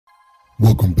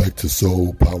Welcome back to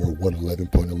Soul Power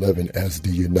 111.11 as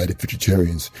the United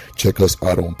Futuritarians. Check us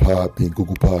out on Podbean,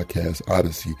 Google Podcasts,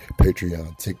 Odyssey,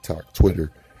 Patreon, TikTok,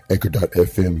 Twitter,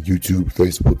 Anchor.fm, YouTube,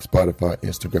 Facebook, Spotify,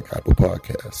 Instagram, Apple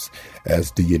Podcasts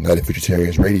as the United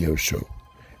Futuritarians radio show,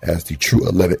 as the true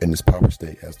 11 in this power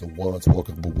state, as the ones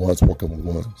walking with ones walking with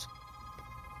ones.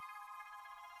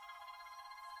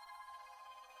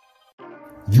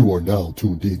 You are now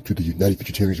tuned in to the United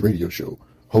Futuritarians radio show,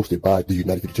 hosted by the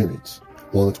United Futuritarians.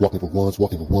 Ones walking for ones,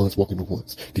 walking for ones, walking for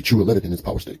ones. The true 11 in this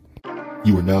power state.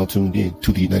 You are now tuned in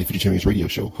to the United Futuritarians radio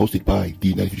show, hosted by the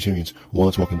United Futuritarians.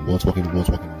 Ones walking for ones, walking for ones,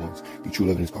 walking for ones. The true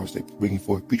 11 in this power state. Bringing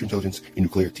forth future intelligence and new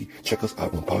clarity. Check us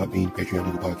out on Podbean, Patreon,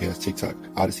 Google Podcasts, TikTok,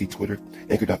 Odyssey, Twitter,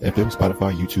 Anchor.fm,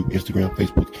 Spotify, YouTube, Instagram,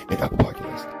 Facebook, and Apple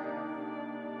Podcasts.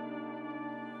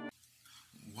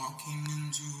 Walking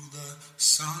into the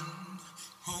sun.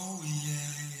 Oh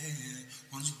yeah,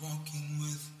 one's walking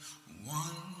with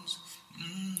ones,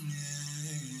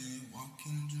 yeah,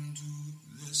 walking into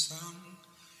the sun.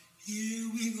 Here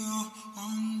we go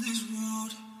on this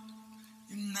road,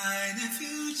 United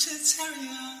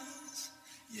Futuritarians,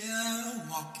 yeah,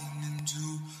 walking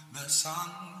into the sun.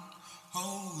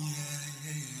 Oh yeah,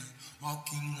 yeah,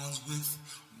 walking ones with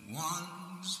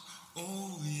ones.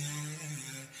 Oh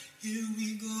yeah, here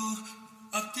we go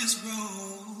up this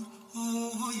road.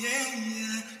 Oh yeah,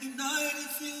 yeah, United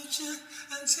Future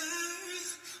and Terry.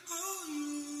 Oh, you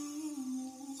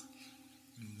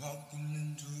walking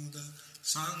into the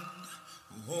sun.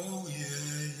 Oh yeah,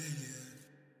 yeah, yeah.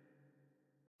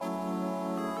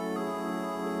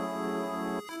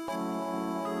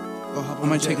 I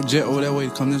might take a jet over that way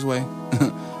to come this way.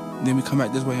 Then we come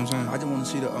back this way, you know what I'm saying? I just want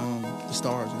to see the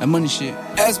stars. That money shit.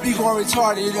 SB going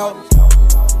retarded, you know.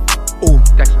 Oh,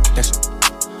 that's it.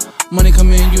 Money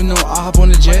come in, you know, I hop on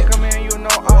the jet. Money come in, you know,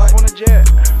 I hop on the jet.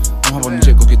 I'm hop on the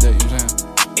jet, go get that, you know what I'm saying?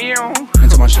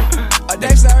 Into my shit.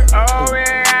 Oh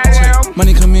yeah, well.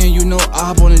 Money come in, you know, I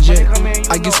hop on the jet.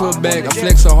 I get to a bag, I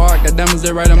flex so hard, got diamonds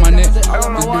that right on my neck. This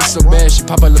bitch so bad, she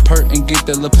pop a little perk and get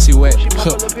that little pussy wet.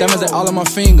 Diamonds that all on my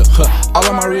finger, all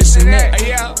on my wrist and neck.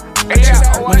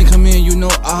 Money come in, you know,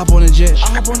 I hop on the jet.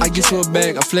 I get to a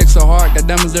bag, I flex so hard, got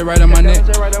diamonds that right on my neck.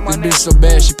 This bitch so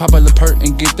bad, she pop a little perk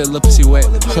and get that little pussy wet.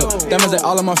 Diamonds that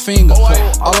all on my finger,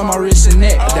 all on my wrist and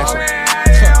neck.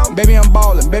 Baby, I'm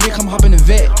ballin', baby, come hop in the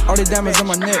vet. All the diamonds on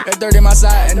my neck, that 30 in my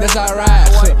side, and that's how I ride.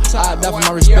 I die for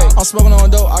my respect. I'm smoking on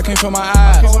dope, I can't feel my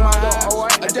eyes.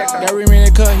 That Remy in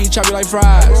the cut, he chop it like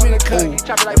fries.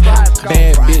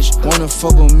 Bad bitch, wanna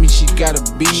fuck with me, she gotta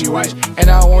be rich. And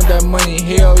I want that money,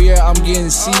 hell yeah, I'm getting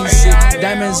seasick.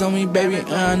 Diamonds on me, baby,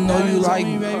 and I know you like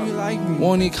me.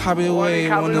 Want it copy away,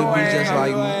 wanna be just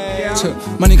like me.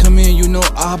 Money come in, you know,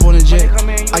 I hop on the jet.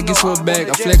 I get to a bag,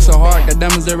 I flex so hard, got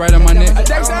diamonds that right on my neck.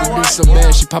 This bitch so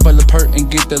bad, she pop a little perk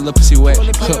and get that little pussy wet.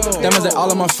 Diamonds that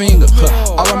all on my finger,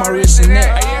 all on my wrist and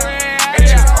neck.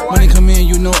 Money come in,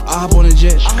 you know, I hop on the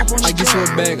jet. I get to a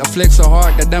bag, I flex so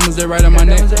hard, got diamonds that right on my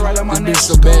neck. This bitch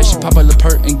so bad, she pop a little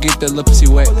perk and get that little pussy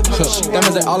wet.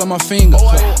 Diamonds that all on my finger,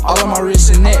 all on my wrist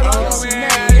and neck.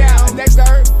 Next to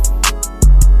her.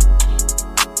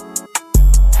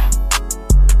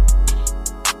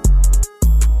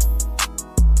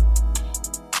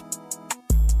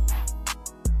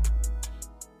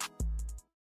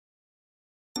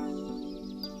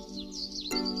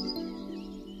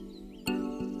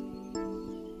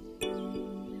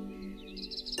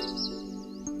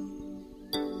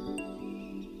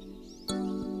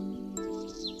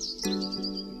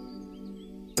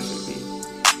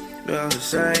 I'm the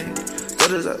same.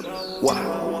 What is that?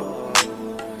 Wow.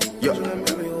 Yo.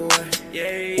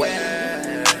 Wait.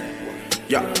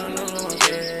 Yo.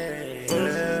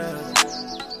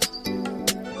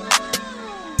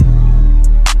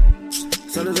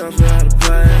 Sometimes I feel out of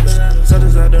place.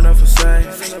 Sometimes I do not feel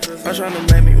safe. I'm trying to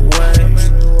make me wait.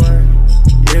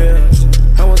 Yeah.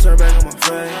 I won't turn back on my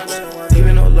face.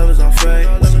 Even though love is on fake,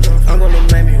 I'm gonna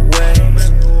make me wait.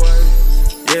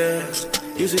 Yeah.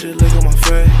 You see the look on my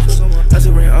face. I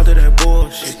still bring all to that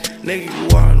bullshit. Nigga, you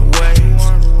are on the way.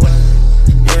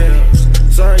 Yeah.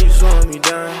 Sorry you slowing me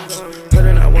down. But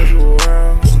then I want you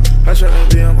around. I try to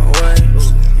be on my way.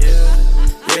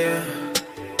 Yeah.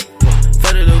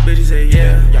 For the little bitch, she say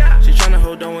yeah. She tryna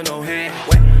hold on with no hand.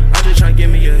 I'm just tryna give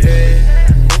me a head.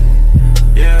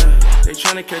 Yeah. They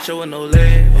tryna catch her with no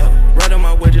legs. Right on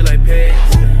my wedgie like pegs.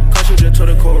 Caught you just told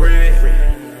the core red.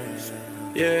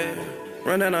 Yeah.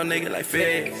 Run down on nigga like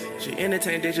feds. She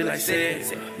entertain digit like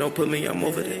sex. Don't put me, I'm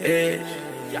over the edge.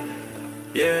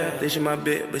 Yeah, this is my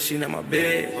bed, but she not my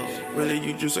bed. Really,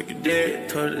 you juice like you dead.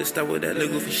 Told her to stop with that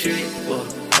little goofy shit.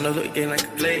 On the hook, game like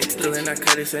a blade. Still in that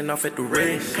cut it, sitting off at the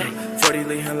wrist. 40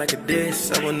 lay hand like a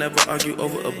diss. I will never argue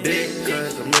over a bit,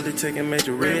 cause I'm really taking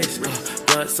major risks.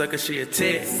 Blood sucker, she a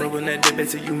tick. Rubbing that dip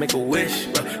until you make a wish.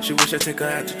 She wish I take her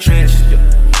out the trench.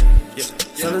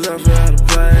 Sometimes I feel out of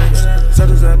place.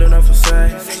 Sometimes I do not for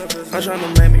sex. I'm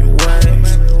tryna make me wait.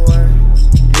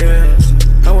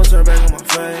 Yeah, I won't turn back on my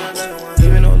face.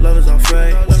 Even though love is on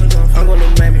fake, I'm gonna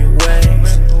make me wait.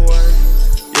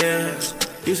 Yeah,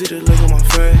 you see the look on my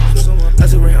face. I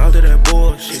just ran out to that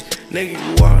bullshit. Nigga,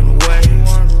 you are on the way.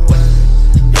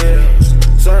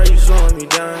 Yeah, sorry you slowing me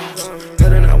down. I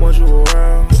did not want you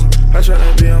around. I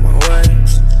tryna be on my way.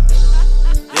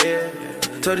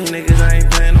 Yeah, told these niggas I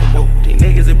ain't playing no more. These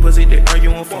niggas and pussy, they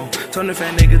arguing phone. Told the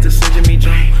fat niggas to send me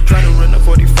jump. Try to run a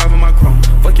 45 in my chrome.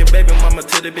 Fuck your baby mama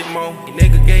to the big mo. These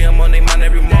niggas gay, I'm on they mind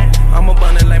every month. I'm a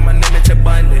bunny like my name is Ted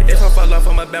Bundy. If I fall off,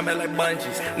 I'ma bam like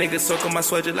bungees. Niggas soak on my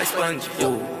sweater like sponges.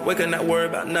 Ooh, we can not worry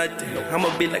about nothing.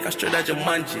 I'ma be like I straight out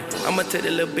Jumanji. I'ma take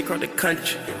the little bit across the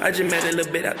country. I just met a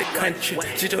little bit out the country.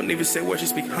 She don't even say words, she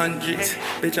speak hundreds.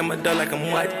 Bitch, I'm a dog like I'm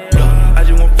white. I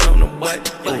just want fun on the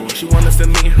butt. Ooh, she wanna feel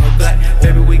me in her gut.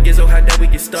 Baby, we get so hot that we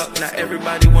get stuck. Now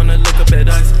everybody wanna look up at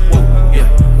us. Whoa, yeah,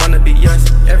 wanna be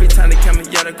us. Every time they come in,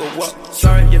 y'all go up.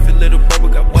 Sorry if your little bubble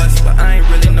got bust, but I ain't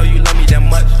really know you love me that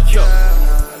much. Yo.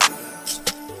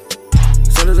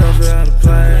 Sometimes I feel out of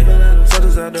place.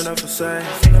 Sometimes I do not for say.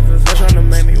 I'm tryna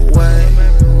make me wait.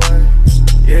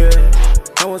 Yeah,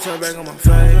 I won't turn back on my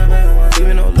face.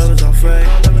 Even though love is on fake,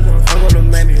 I'm gonna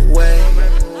make me wait.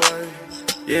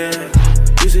 Yeah,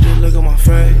 you see the look on my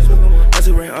face. I just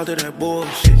ran out to that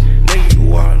bullshit. Nigga,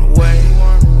 you are on the way.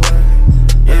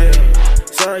 Yeah,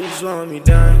 sorry you slowing me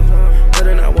down. I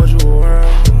did not want you around.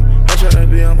 I tryna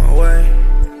be on my way.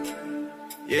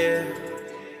 Yeah.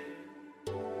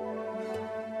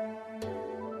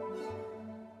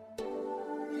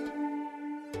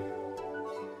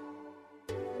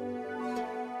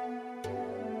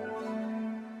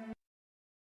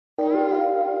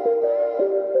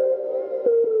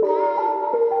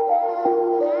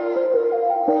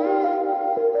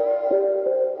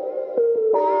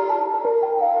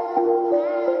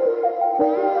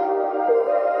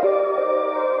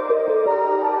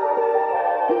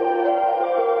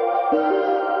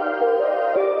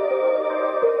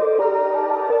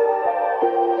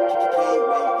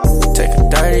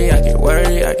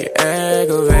 I get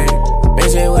aggravated.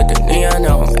 Busy with the neon,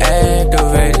 now I'm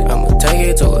activated. I'ma take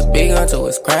it to its big until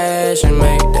it's crashing,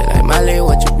 mate. They like Molly,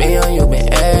 what you been on? You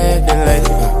been acting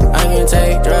lately. I can't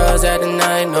take drugs at the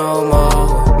night no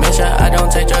more. Make sure I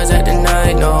don't take drugs at the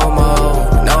night no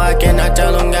more. No, I cannot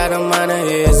tell him got him on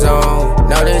his own.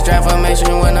 Know this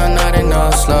transformation when I'm not in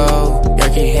no slow.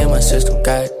 Y'all can hear my system,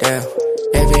 goddamn.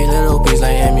 Every little piece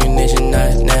like ammunition,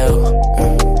 not now.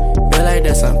 Feel like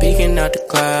that sun peeking out the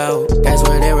cloud. That's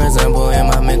what they resemble in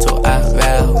my mental eye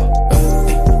valve.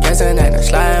 Guessing that I'm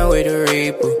sliding with the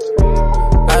reaper.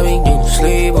 I be getting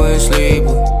sleeper and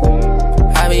sleeper.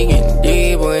 I be getting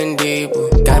deeper and deeper.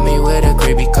 Got me with a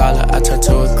creepy collar, I turn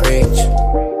to a creature.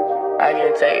 I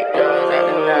can take drugs at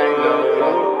the night no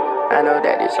more. I know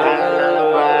that this life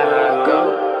lullaby how I go.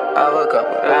 Off a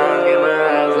couple rounds, get my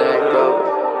eyes let go.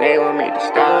 They want me to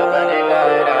stop, but they know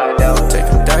that I don't. Take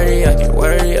them dirty, I get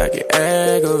worried, I get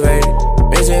aggravated.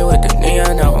 Busy with the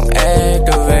neon, now I'm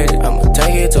activated. I'ma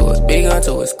take it to its big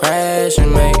until it's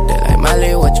crashing, mate. They like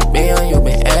Molly, what you been on? You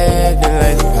been acting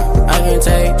lately. I can't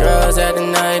take drugs at the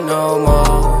night no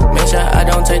more. Make sure I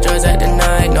don't take drugs at the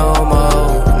night no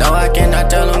more. No, I cannot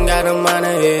tell him got him on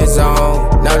his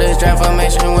own. Know this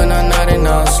transformation when I'm not in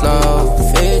no slow.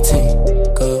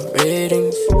 15, good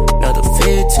readings. Another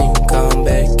 15, come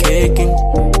back kicking.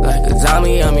 Like a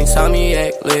zombie, I'm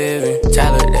insomniac living.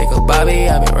 Talladega Bobby,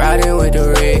 I've been riding with the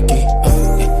Ricky.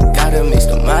 Gotta mix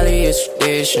the Molly, it's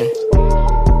tradition.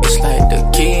 It's like the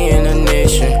key in the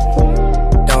ignition.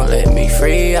 Don't let me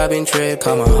free, I've been tripped.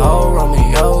 Call my hoe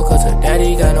Romeo, cause her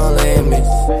daddy got no limits.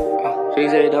 She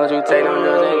said, don't you take them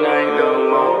drugs at night no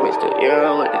more. Mr.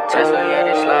 Euro with the Tesla, yeah,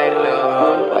 this like a little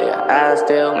hoe. Why your eyes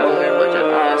still moving, but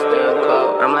your eyes still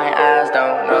closed? I'm like, eyes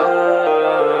don't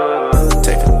know.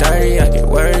 Take a 30, I get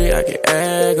worried, I get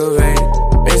aggravated.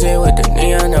 Busy with the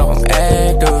neon, now I'm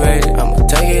activated. I'ma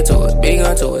take it to its big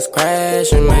until it's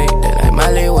crashing, mate. They like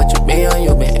Molly, what you been on?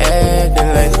 You been acting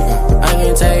lately. I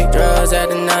can't take drugs at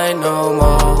the night no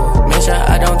more. Make sure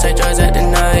I don't take drugs at the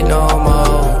night no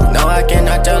more. No, I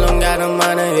cannot tell him got him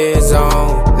on his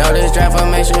own. Know this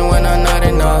transformation when I'm not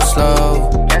in no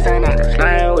slow. Guess I'm not the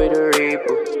slime with the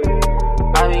reaper.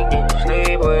 I be getting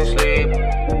sleeper and sleeper.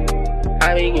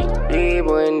 I be getting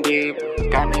deeper and deeper.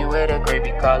 Got me with a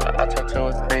creepy collar, I turn to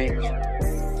a creature.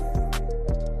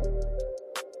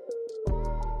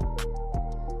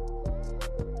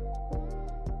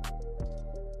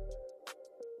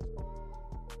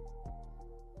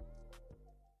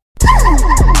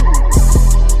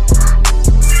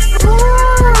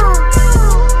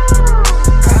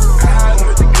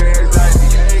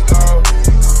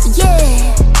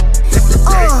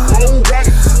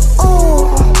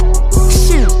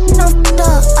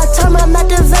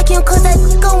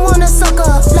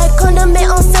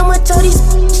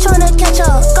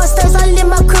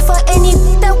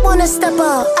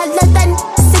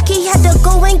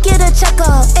 and get a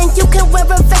checkup. And you can wear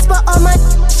a vest, but all my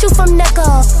shoot from neck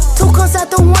up. Two comes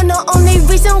out the one, the only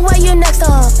reason why you next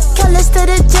up. Callous to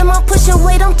the gym, I'm pushing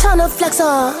weight, I'm tryna flex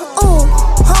up. Ooh,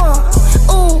 huh,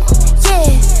 ooh,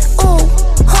 yeah, ooh,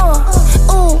 huh,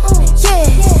 ooh, yeah,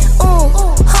 ooh,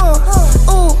 huh,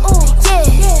 ooh, yeah,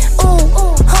 ooh,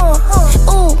 huh,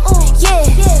 ooh, yeah,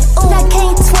 ooh. I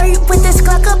can't twerk with this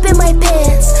Glock up in my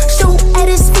pants. Shoot at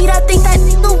his feet, I think that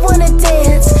nigga wanna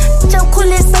dance. Jump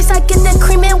cool as ice, I get the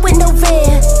cream in with no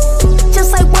van.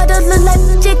 Just like water, look like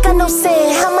shit, got no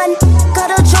sand. How my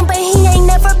got a drum, but he ain't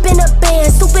never been a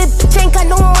band. Stupid bitch ain't got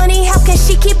no money, how can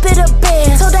she keep it a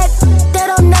band? So that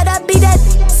I'm not, I be that,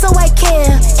 so I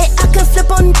can. And I can flip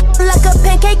on like a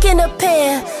pancake in a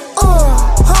pan.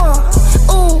 Huh,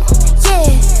 ooh,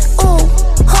 yeah, ooh,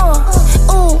 huh,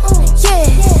 ooh, yeah,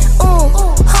 ooh,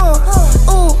 huh,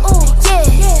 ooh, yeah,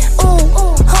 ooh,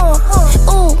 huh,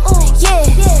 ooh, yeah.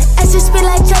 I just be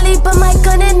like jelly, but my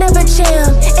gun it never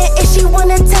jam. And if she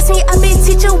wanna test me, I be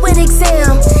teacher with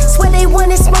exam. Swear they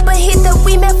wanna smoke, but hit the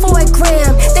we meant for a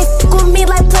gram. They fuck with me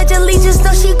like pledge allegiance,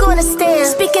 know she gonna stand.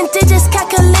 Speaking digits,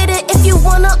 calculated if you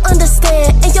wanna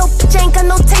understand. And yo bitch ain't got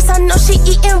no taste, I know she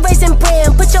eating raisin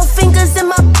bran. Put your fingers in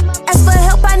my ask for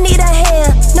help, I need a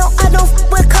hand. No, I don't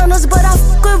fuck with condoms, but I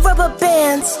fuck with rubber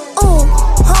bands. Ooh,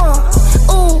 huh,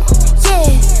 ooh, yeah,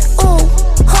 ooh,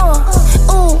 huh,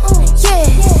 ooh, yeah,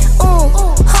 ooh,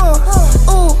 huh,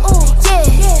 ooh, yeah,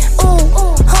 ooh,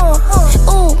 huh,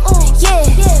 ooh, yeah,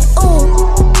 ooh.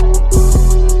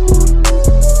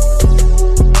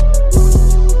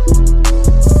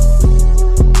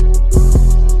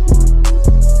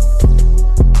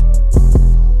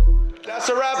 That's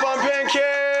a wrap on Pancake!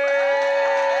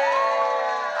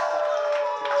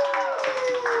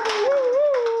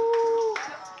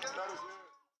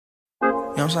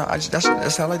 You know what I'm saying?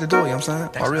 That's how I like to do it, you know what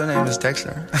I'm saying? My real name is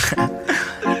Dexter.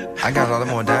 I got a lot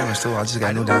more diamonds too. I just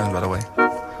got new diamonds, by the way.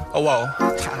 Oh, whoa.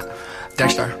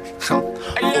 Dexter.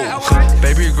 Ooh,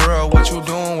 baby girl, what you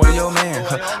doing with your man?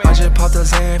 I just popped a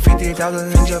Zan,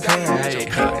 50,000 in Japan. Hey, you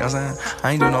know what I'm saying?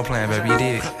 I ain't doing no plan, baby, you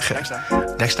did.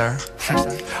 Dexter.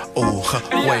 Ooh,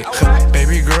 wait,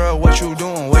 baby girl, what you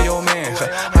doing with your man?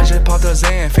 I just popped a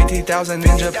Zan, 50,000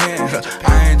 in Japan.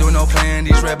 I ain't doing no plan,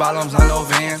 these red bottoms on no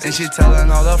Vans. And she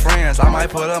telling all her friends, I might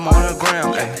put them on the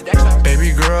ground. Ay,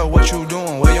 baby girl, what you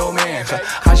doing with your man?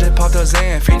 I just popped a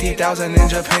Zan, 50,000 in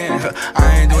Japan.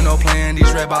 I ain't doing no plan,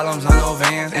 these red bottoms on no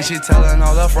Vans. And she telling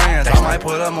all her friends, I might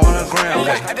put them on the ground.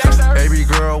 Ay, baby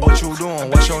girl, what you doing?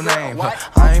 What's your name?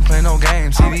 I ain't playing no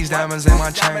games, see these diamonds in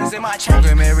my chain.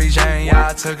 Smoking Mary Jane, yeah,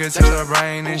 I took it to the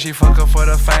brain. And she fuck her for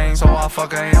the fame, so I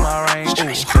fuck her in my range.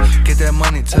 Ooh, get that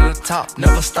money to the top,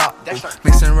 never stop. Ooh,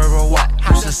 mixing river walk,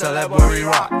 used to sell that Burry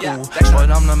Rock. Ooh, but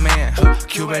I'm the man,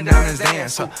 Cuban diamonds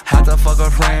dance. Had to fuck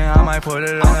a friend, I might put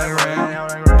it on the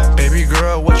ground. Baby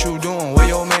girl, what you doing? Where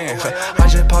your man? I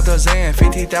just popped a Zan,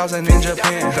 50,000 in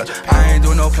Japan. I ain't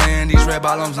doing no plan, these red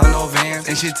bottoms on no Vans.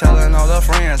 And she telling all her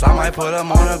friends, I might put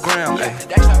them on the ground.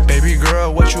 Ay, baby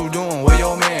girl, what you doing? Where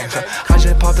your man? I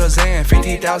just popped a Zan,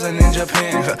 50,000 in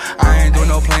Japan. I ain't doing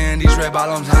no plan, these red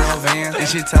bottoms on no Vans. And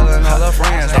she telling all her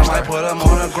friends, I might put them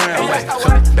on the ground.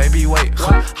 Wait, baby, wait,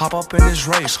 hop up in this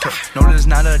race. No, this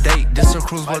not a date, this a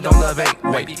cruise, but don't elevate.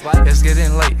 Wait, it's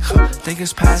getting late, think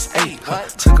it's past 8.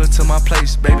 Took her to my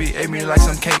place, baby, ate me like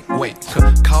some cake. Wait,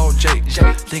 call Jake,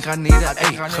 think I need an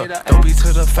 8. Don't be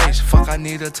to the face, fuck, I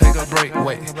need to take a break.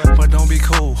 Wait, but don't be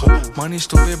cool, money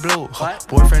stupid blue.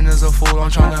 Boyfriend is a fool, I'm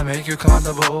tryna make you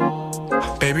comfortable.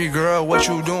 Baby girl, what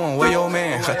you doing? Where your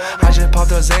man? I just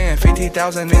popped a Zan,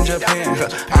 50,000 in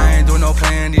Japan. I ain't doing no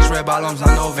plan, these red bottoms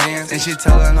on no Vans. And she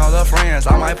telling all her friends,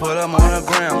 I might put them on the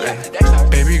ground. Ay,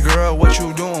 baby girl, what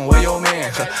you doing? Where your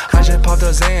man? I just popped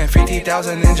a Zan,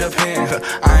 50,000 in Japan.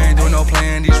 I ain't doing no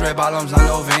plan, these red bottoms on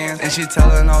no Vans. And she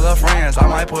telling all her friends, I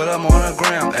might put them on the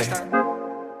ground. Ay.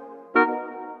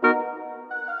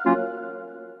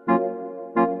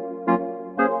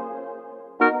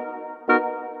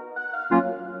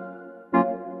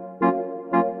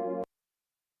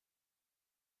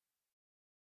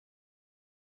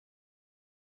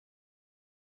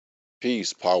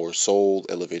 Peace, power, soul,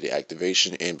 elevated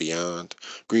activation, and beyond.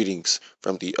 Greetings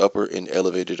from the upper and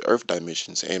elevated earth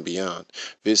dimensions and beyond.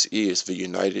 This is the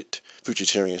United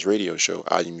Futuritarians radio show.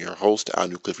 I am your host, our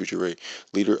nuclear future ray,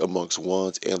 leader amongst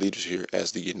ones and leaders here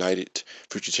as the United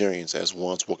Futuritarians, as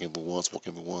ones walking for ones,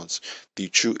 walking for ones. The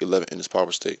true 11 in this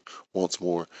power state. Once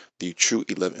more, the true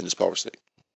 11 in this power state.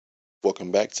 Welcome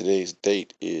back. Today's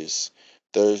date is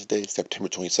Thursday, September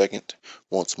 22nd.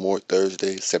 Once more,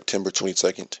 Thursday, September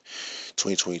 22nd.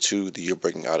 2022, the year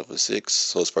breaking out of a 6,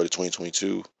 so it's Friday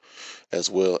 2022, as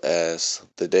well as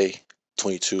the day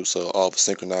 22. So all of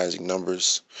synchronizing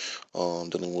numbers,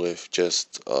 dealing with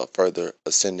just further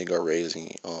ascending or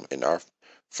raising in our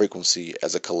frequency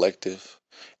as a collective,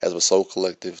 as a soul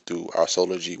collective through our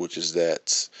solargy, which is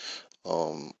that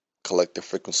collective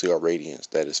frequency or radiance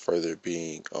that is further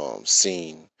being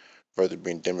seen, further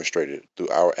being demonstrated through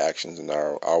our actions and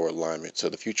our alignment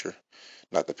to the future,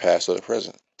 not the past or the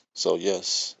present. So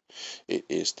yes, it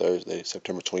is Thursday,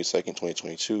 September 22nd,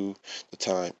 2022. The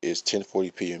time is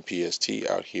 10:40 p.m. PST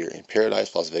out here in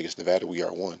Paradise, Las Vegas, Nevada. We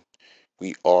are one.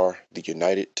 We are the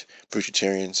United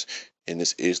Futuritarians, and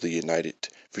this is the United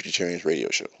Futuritarians Radio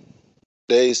Show.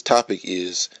 Today's topic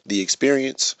is the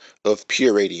experience of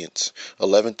pure radiance,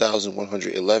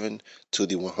 11,111 to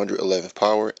the 111th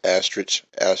power, asterisk,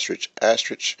 asterisk,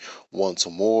 asterisk, once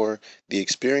more. The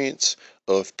experience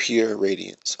of pure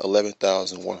radiance,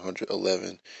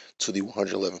 11,111 to the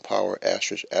 111th power,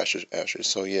 asterisk, asterisk, asterisk.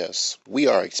 So yes, we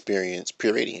are experiencing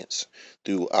pure radiance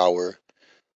through our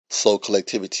soul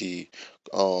collectivity,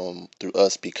 through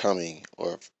us becoming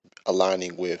or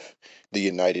aligning with the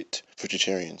United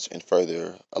Futuritarians and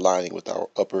further aligning with our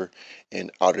upper and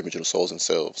outer dimensional souls and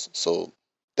selves. So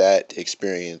that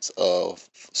experience of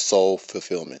soul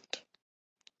fulfillment.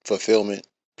 Fulfillment,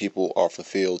 people are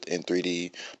fulfilled in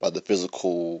 3D by the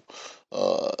physical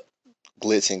uh,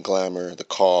 glitz and glamour, the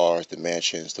cars, the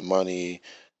mansions, the money,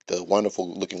 the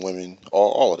wonderful looking women,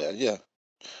 all of that. Yeah.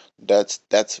 That's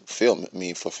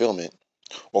fulfillment, fulfillment,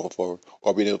 or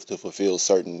being able to fulfill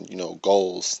certain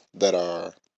goals that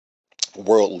are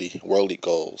worldly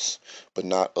goals, but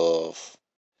not of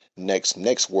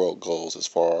next world goals as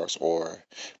far as or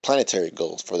planetary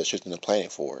goals for the shifting the planet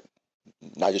forward.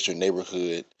 Not just your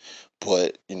neighborhood,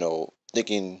 but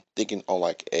thinking on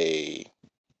like a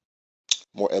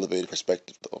more elevated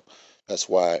perspective though. That's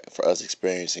why for us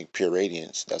experiencing pure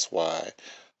radiance, that's why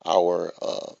our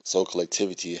soul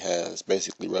collectivity has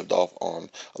basically rubbed off on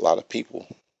a lot of people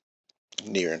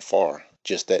near and far.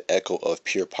 Just that echo of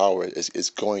pure power is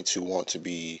going to want to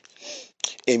be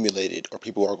emulated, or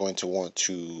people are going to want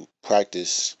to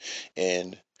practice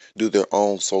and do their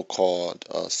own so-called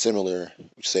similar,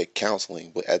 say,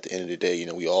 counseling. But at the end of the day,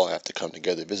 we all have to come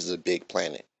together. This is a big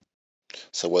planet.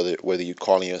 So whether you're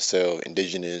calling yourself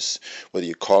indigenous, whether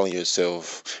you're calling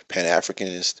yourself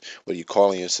Pan-Africanist, whether you're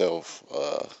calling yourself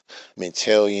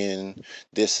Mentalian,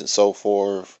 this and so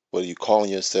forth, whether you're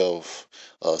calling yourself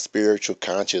spiritual,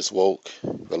 conscious, woke,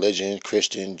 religion,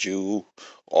 Christian, Jew,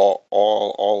 all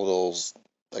of those,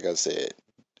 like I said,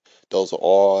 those are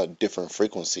all different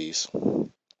frequencies.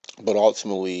 But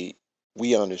ultimately,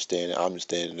 we understand and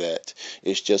understand that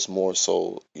it's just more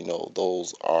so,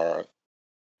 those are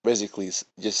basically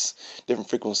just different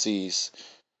frequencies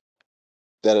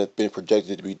that have been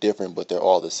projected to be different, but they're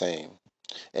all the same.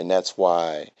 And that's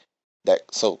why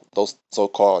those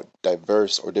so-called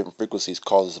diverse or different frequencies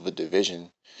causes of a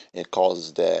division and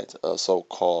causes that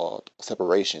so-called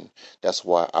separation. That's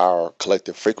why our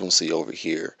collective frequency over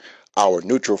here, our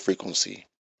neutral frequency,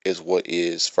 is what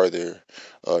is further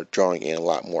drawing in a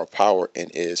lot more power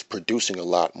and is producing a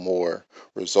lot more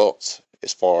results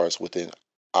as far as within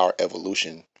our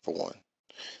evolution for one.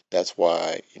 That's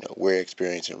why we're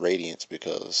experiencing radiance,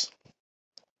 because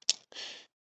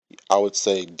I would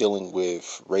say dealing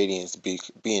with radiance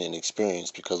being an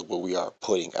experience because of what we are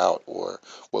putting out or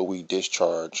what we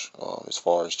discharge, as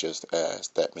far as just as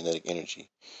that magnetic energy,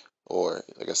 or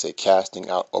like I said, casting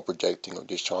out or projecting or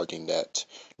discharging that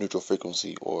neutral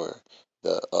frequency or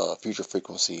the future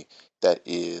frequency that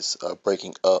is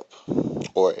breaking up,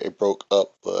 or it broke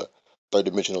up the third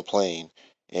dimensional plane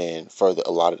and further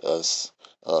allotted us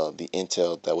the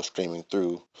intel that was streaming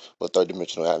through the third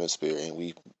dimensional atmosphere, and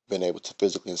we've been able to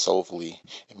physically and soulfully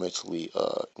and mentally,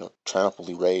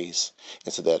 triumphantly raise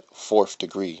into that fourth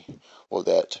degree, or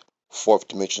that fourth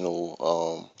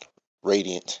dimensional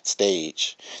radiant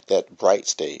stage, that bright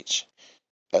stage,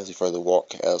 as we further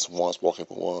walk as ones walking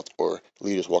with ones, or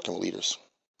leaders walking with leaders.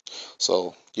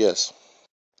 So yes,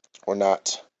 we're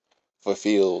not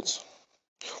fulfilled.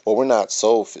 Well, we're not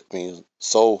soul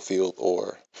filled,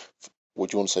 or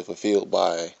what you want to say fulfilled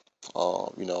by,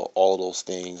 all of those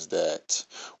things that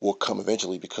will come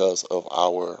eventually because of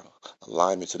our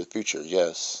alignment to the future.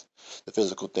 Yes, the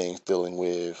physical things dealing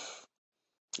with,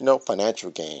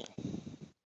 financial gain,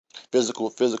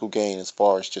 physical gain as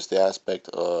far as just the aspect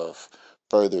of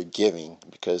further giving,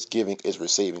 because giving is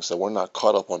receiving. So we're not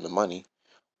caught up on the money,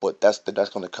 but that's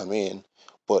going to come in.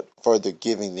 But further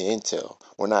giving the intel,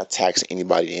 we're not taxing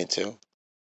anybody the intel.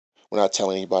 We're not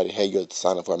telling anybody, hey, you have to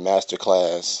sign up for a master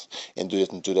class and do this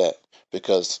and do that,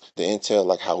 because the intel,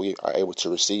 like how we are able to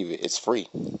receive it, it's free.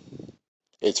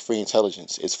 It's free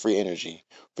intelligence. It's free energy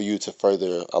for you to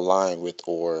further align with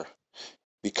or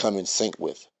become in sync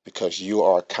with, because you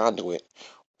are a conduit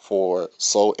for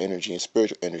soul energy and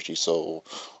spiritual energy. So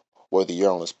whether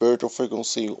you're on the spiritual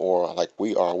frequency or like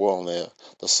we are, we're on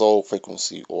the soul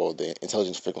frequency or the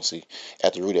intelligence frequency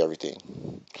at the root of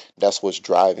everything. That's what's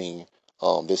driving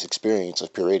this experience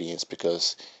of pure radiance,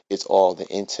 because it's all the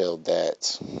intel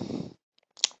that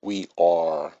we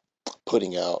are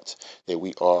putting out, that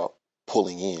we are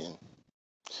pulling in.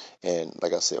 And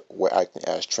like I said, we're acting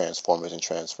as transformers and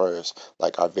transfers,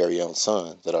 like our very own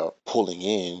suns that are pulling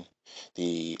in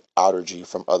the outergy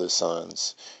from other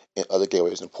suns and other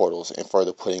gateways and portals, and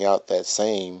further putting out that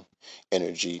same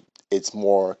energy. It's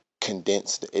more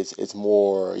condensed. It's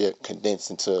more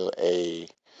condensed into a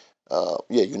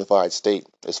unified state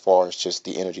as far as just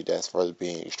the energy that's further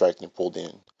being extracted and pulled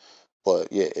in. But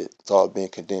yeah, it's all being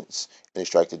condensed and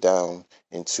extracted down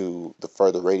into the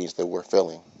further radiance that we're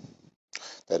feeling.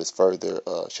 That is further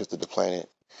shifted the planet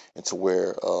into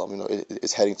where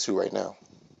it's heading to right now.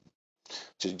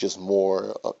 Just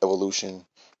more evolution.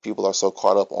 People are so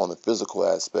caught up on the physical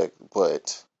aspect,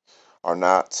 but are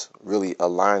not really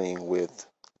aligning with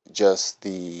just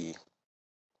the,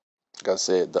 like I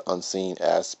said, the unseen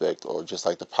aspect, or just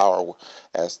like the power,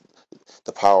 as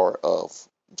the power of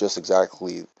just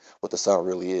exactly what the sun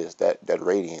really is. That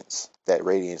radiance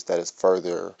that is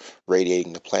further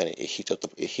radiating the planet. It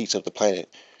heats up the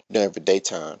planet during the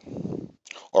daytime,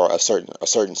 or a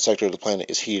certain sector of the planet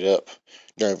is heated up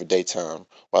during the daytime,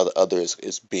 while the other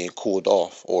is being cooled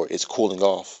off, or it's cooling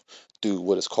off through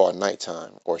what is called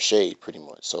nighttime or shade, pretty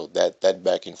much. So that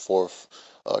back and forth,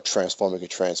 transforming and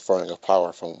transferring of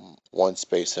power from one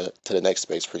space to the next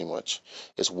space, pretty much,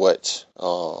 is what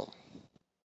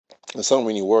in so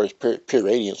many words, pure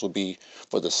radiance would be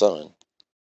for the sun,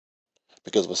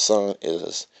 because the sun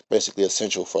is basically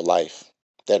essential for life.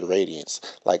 That radiance,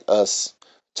 like us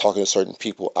talking to certain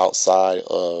people outside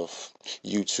of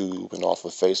YouTube and off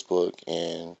of Facebook,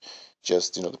 and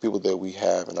just the people that we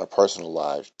have in our personal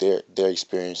lives, they're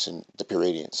experiencing the pure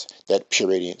radiance,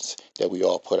 that we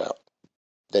all put out,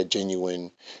 that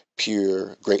genuine,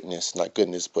 pure greatness, not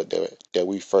goodness, but that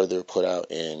we further put out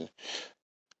and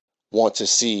want to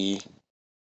see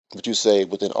what you say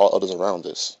within all others around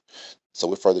us. So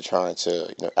we're further trying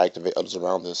to activate others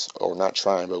around us, or not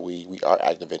trying, but we are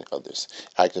activating others,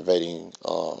 activating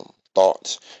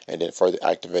thought, and then further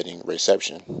activating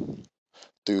reception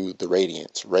through the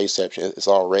radiance. Reception, it's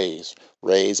all rays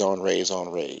on rays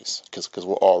on rays, because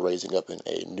we're all raising up in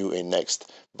a new and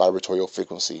next vibratorial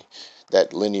frequency,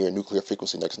 that linear nuclear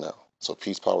frequency next now. So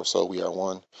peace, power, soul, we are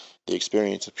one. The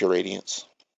experience of pure radiance,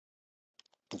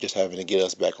 just having to get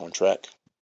us back on track.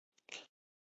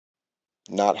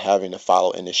 Not having to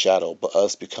follow in the shadow, but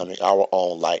us becoming our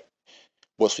own light,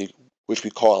 which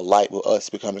we call a light, with us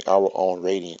becoming our own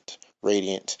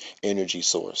radiant energy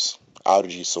source,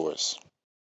 outergy source,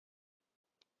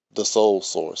 the soul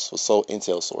source, the soul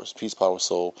intel source, peace, power,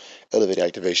 soul, elevated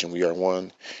activation. We are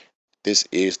one. This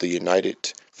is the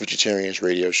United Futuritarians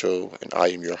Radio Show, and I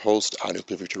am your host,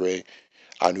 Nuclear Future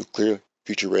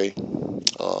Ray.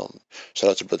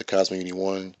 Shout out to Brother Cosmo Uni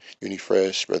 1, Uni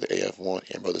Fresh, Brother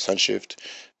AF1, and Brother Sunshift.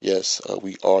 Yes,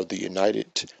 we are the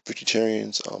United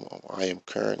Futuritarians. I am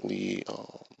currently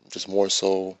just more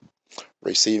so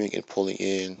receiving and pulling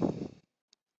in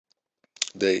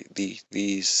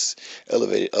these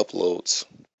elevated uploads.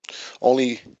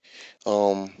 Only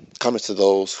comments to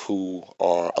those who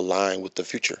are aligned with the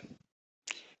future,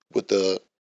 with the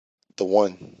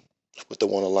one, with the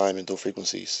one alignment of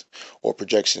frequencies or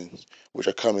projections, which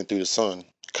are coming through the sun,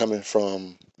 coming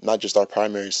from not just our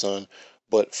primary sun,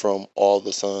 but from all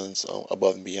the suns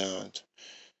above and beyond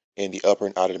in the upper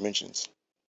and outer dimensions.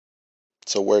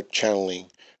 So we're channeling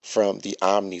from the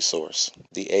Omni source,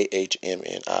 the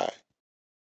AHMNI,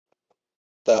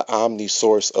 the Omni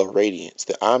source of radiance,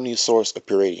 the Omni source of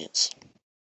pure radiance,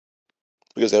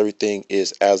 because everything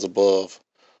is as above,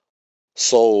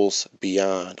 souls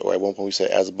beyond, or at one point we said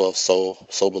as above, soul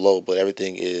below, but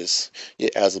everything is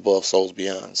as above, souls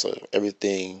beyond. So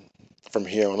everything from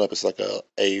here on up is like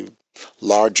a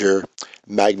larger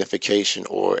magnification,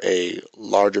 or a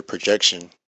larger projection,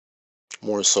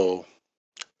 more so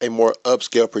a more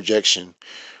upscale projection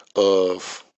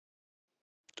of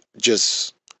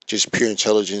just pure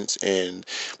intelligence, and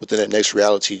within that next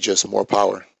reality, just more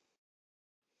power,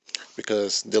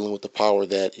 because dealing with the power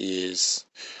that is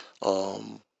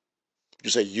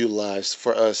utilized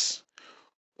for us,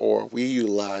 or we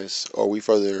utilize, or we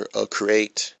further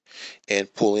create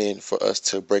and pull in for us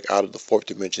to break out of the fourth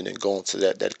dimension and go into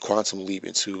that quantum leap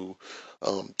into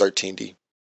 13D.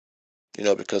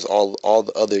 because all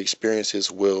the other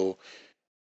experiences will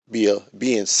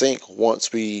be in sync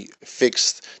once we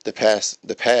fix the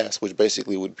past, which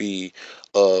basically would be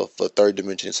of the third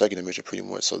dimension and second dimension pretty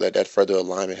much. So that further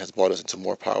alignment has brought us into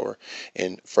more power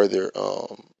and further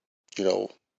you know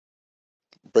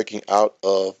breaking out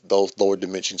of those lower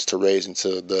dimensions to raise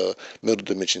into the middle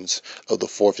dimensions of the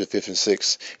fourth, the fifth, and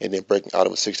sixth, and then breaking out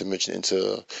of a sixth dimension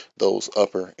into those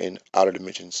upper and outer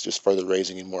dimensions, just further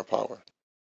raising in more power,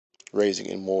 raising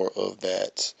in more of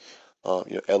that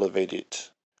elevated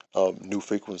new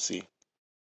frequency,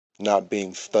 not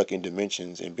being stuck in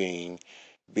dimensions and being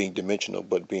dimensional,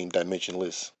 but being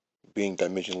dimensionless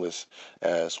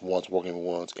as ones working with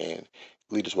ones and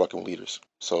leaders working with leaders.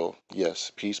 So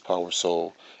yes, peace, power,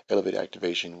 soul, elevated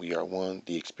activation. We are one.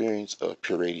 The experience of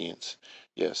pure radiance.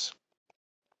 Yes,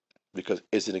 because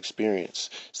it's an experience.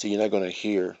 See, you're not going to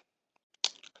hear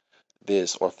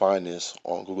this or find this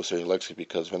on Google Search Alexa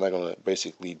because we're not going to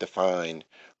basically define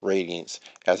radiance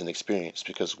as an experience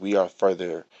because we are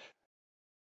further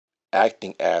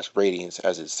acting as radiance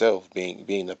as itself,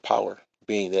 being the power,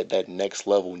 being that next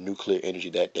level nuclear energy,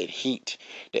 that heat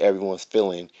that everyone's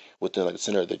feeling within like the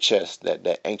center of the chest,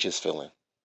 that anxious feeling.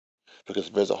 Because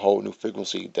there's a whole new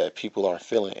frequency that people are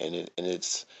feeling, and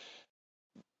it's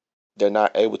they're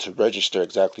not able to register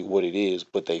exactly what it is,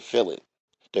 but they feel it.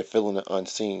 They're feeling the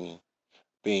unseen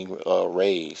being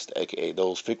raised, aka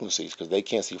those frequencies, because they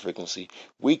can't see frequency.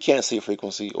 We can't see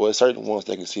frequency, or certain ones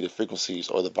that can see the frequencies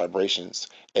or the vibrations,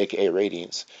 aka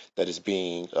radiance, that is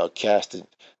being casted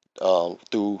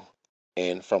through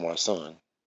and from our sun,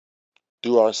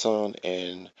 through our sun,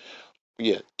 and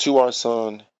yeah, to our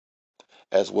sun,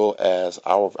 as well as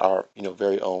our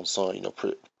very own sun,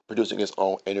 producing its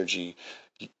own energy.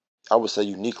 I would say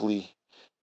uniquely,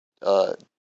 uh,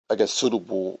 I guess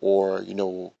suitable or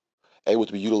able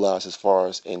to be utilized as far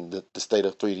as in the state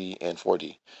of 3D and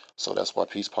 4D. So that's why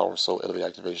peace, power, soul, elevate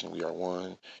activation. We are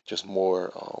one. Just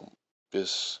more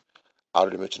this outer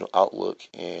dimensional outlook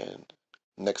and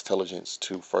next intelligence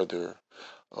to further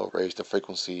raise the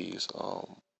frequencies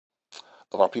of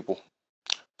our people.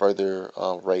 Further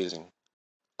raising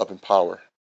up in power,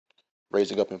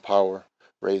 raising up in power,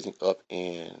 raising up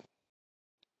in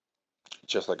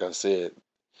just like I said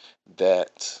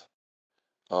that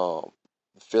um,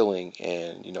 feeling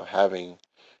and having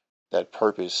that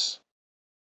purpose,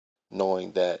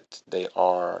 knowing that they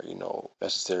are,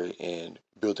 necessary in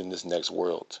building this next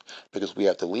world because we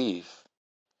have to leave.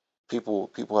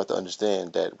 People have to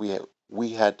understand that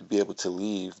we had to be able to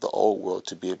leave the old world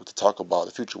to be able to talk about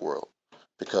the future world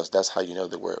because that's how you know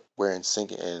that we're in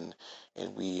sync and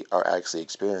we are actually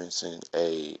experiencing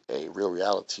a real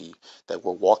reality that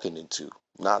we're walking into.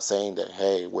 Not saying that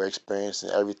hey, we're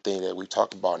experiencing everything that we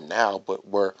talk about now, but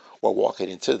we're walking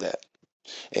into that.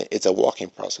 And it's a walking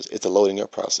process. It's a loading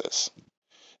up process.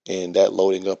 And that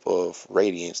loading up of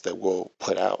radiance that we'll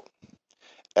put out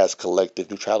as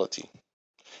collective neutrality,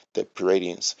 that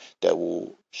radiance that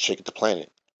will shake the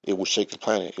planet. It will shake the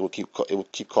planet. It will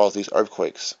keep causing these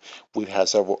earthquakes. We've had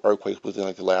several earthquakes within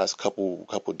like the last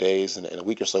couple days and a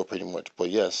week or so, pretty much. But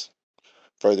yes,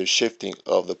 further shifting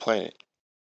of the planet,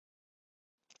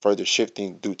 further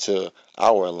shifting due to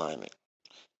our alignment.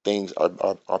 Things are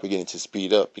beginning to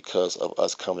speed up because of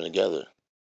us coming together.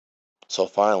 So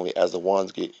finally, as the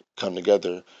ones come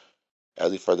together,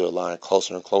 as we further align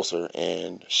closer and closer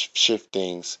and shift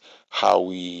things how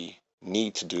we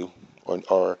need to do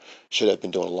or should have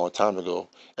been doing a long time ago,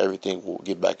 everything will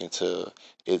get back into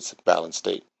its balanced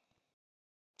state.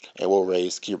 And we'll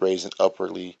keep raising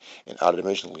upwardly and out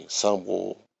dimensionally. Some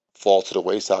will fall to the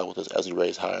wayside with us as we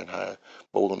raise higher and higher,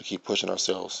 but we're going to keep pushing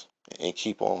ourselves and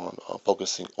keep on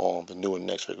focusing on the new and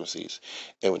next frequencies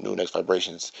and with new and next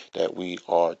vibrations that we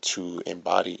are to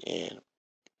embody and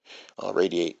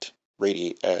radiate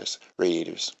as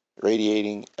radiators,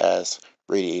 radiating as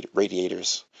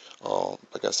radiators.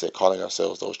 Like I said, calling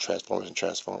ourselves those transformers and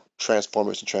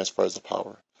transfers of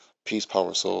power, peace,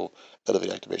 power, soul,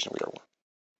 elevate activation. We are one.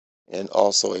 And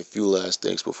also a few last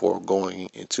things before going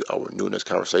into our newness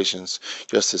conversations,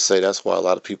 just to say that's why a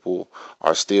lot of people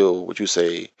are still, what you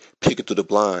say, peeking through the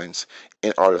blinds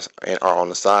and are on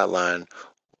the sideline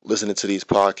listening to these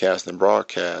podcasts and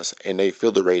broadcasts, and they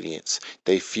feel the radiance.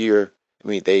 They fear. I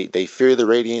mean, they fear the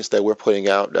radiance that we're putting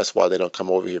out. That's why they don't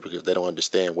come over here because they don't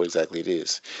understand what exactly it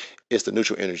is. It's the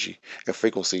neutral energy and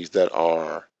frequencies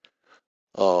um,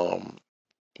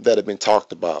 that have been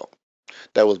talked about.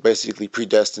 That was basically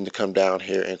predestined to come down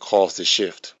here and cause the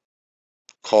shift,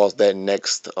 cause that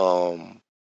next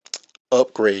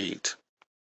upgrade,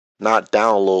 not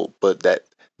download, but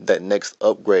that next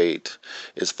upgrade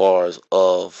as far as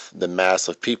of the mass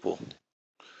of people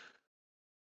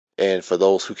And for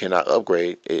those who cannot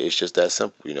upgrade, it's just that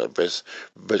simple. You know, there's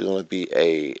going to be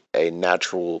a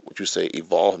natural, what you say,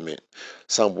 evolvement.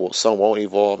 Some won't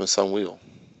evolve, and some will.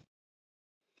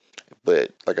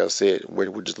 But like I said, we're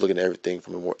just looking at everything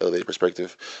from a more elevated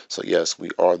perspective. So yes,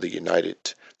 we are the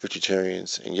United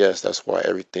Vegetarians, and yes, that's why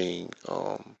everything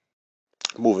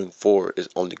moving forward is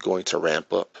only going to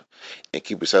ramp up and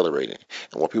keep accelerating.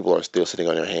 And while people are still sitting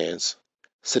on their hands,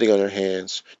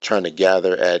 trying to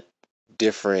gather at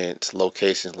different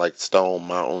locations like Stone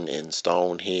Mountain and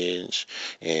Stonehenge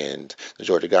and the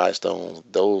Georgia Guidestones,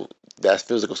 though that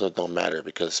physical stuff don't matter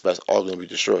because that's all going to be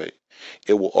destroyed.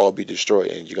 It will all be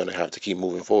destroyed, and you're going to have to keep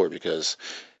moving forward because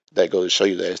that goes to show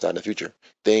you that it's not in the future.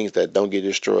 Things that don't get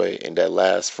destroyed and that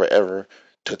last forever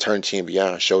to eternity and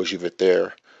beyond shows you that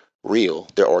they're real,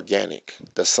 they're organic.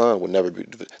 The sun will never be,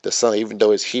 the sun, even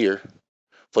though it's here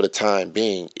for the time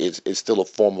being, is still a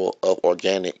form of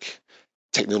organic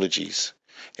technologies,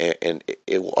 and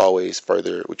it will always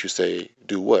further, what you say,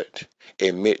 do what?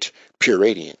 Emit pure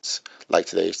radiance, like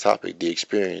today's topic, the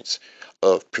experience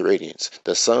of pure radiance.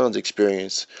 The sun's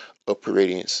experience of pure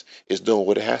radiance is doing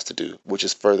what it has to do, which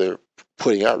is further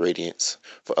putting out radiance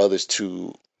for others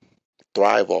to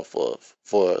thrive off of,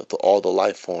 for all the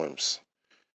life forms,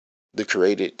 the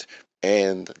created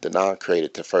and the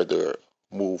non-created, to further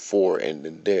move forward.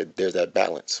 And there's that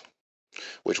balance,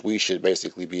 which we should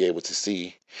basically be able to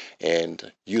see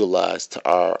and utilize to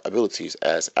our abilities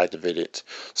as activated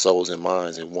souls and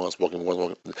minds and ones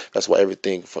walking. That's why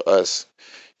everything for us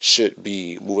should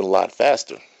be moving a lot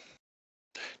faster.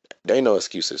 There ain't no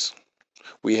excuses.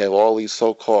 We have all these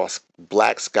so-called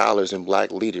black scholars and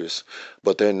black leaders,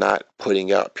 but they're not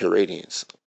putting out pure radiance.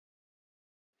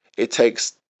 It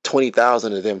takes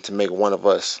 20,000 of them to make one of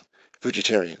us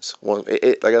vegetarians.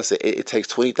 Like I said, it takes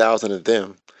 20,000 of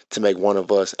them to make one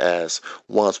of us as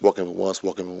once walking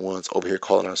over here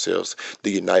calling ourselves the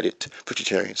United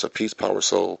Vegetarians. So peace, power,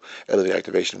 soul, elevate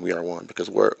activation, we are one, because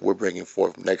we're bringing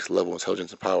forth next level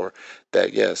intelligence and power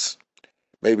that, yes,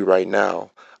 maybe right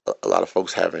now a lot of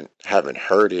folks haven't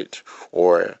heard it,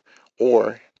 or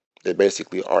they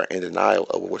basically are in denial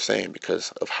of what we're saying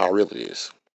because of how real it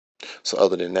is. So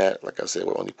other than that, like I said,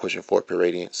 we're only pushing for pure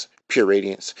radiance,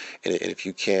 and if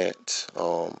you can't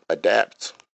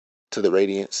adapt to the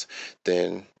radiance,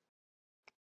 then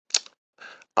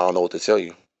I don't know what to tell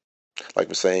you. Like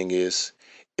the saying is,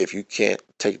 if you can't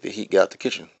take the heat, get out the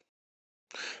kitchen.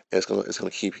 And it's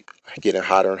gonna keep getting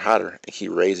hotter and hotter and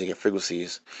keep raising in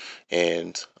frequencies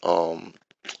and of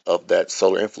that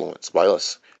solar influence by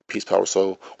us. Peace, power,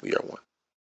 soul, we are one.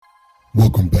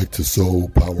 Welcome back to Soul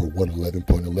Power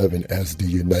 111.11 as the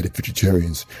United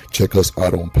Vegetarians. Check us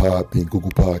out on Podbean,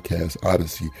 Google Podcasts,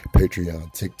 Odyssey,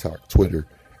 Patreon, TikTok, Twitter,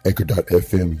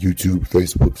 Anchor.fm, YouTube,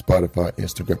 Facebook, Spotify,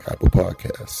 Instagram, Apple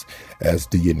Podcasts as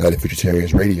the United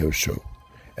Vegetarians Radio Show,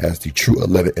 as the true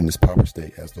 11 in this power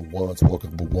state, as the ones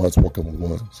walking with ones walking with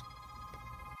ones.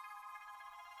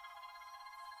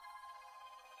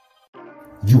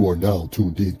 You are now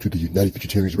tuned in to the United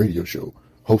Vegetarians Radio Show,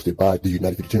 hosted by the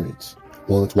United Vegetarians.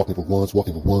 Ones walking for ones,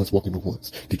 walking for ones, walking for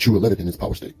ones. The true 11 in this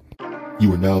power state.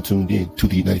 You are now tuned in to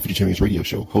the United Vegetarians Radio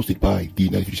Show, hosted by the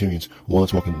United Vegetarians.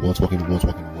 Ones walking for ones, walking for ones,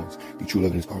 walking for ones. The true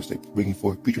 11 in this power state, bringing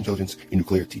forth future intelligence and new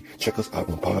clarity. Check us out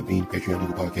on Podbean, Patreon,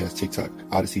 Google Podcasts, TikTok,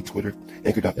 Odyssey, Twitter,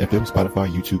 Anchor.fm, Spotify,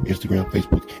 YouTube, Instagram,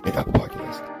 Facebook, and Apple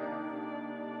Podcasts.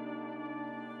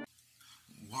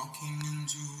 Walking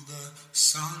into the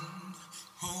sun,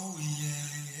 oh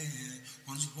yeah,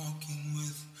 one's walking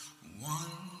with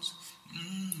ones,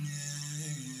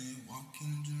 yeah,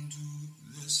 walking into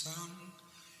the sun.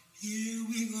 Here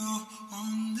we go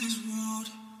on this road,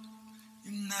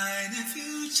 United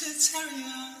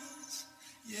Futuritarians,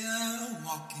 yeah,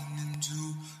 walking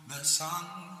into the sun,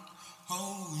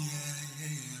 oh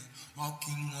yeah,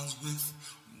 walking ones with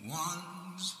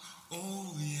ones,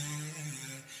 oh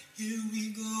yeah, here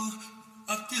we go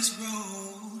up this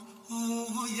road,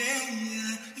 oh yeah,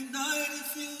 United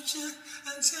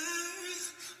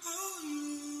Futuritarians, oh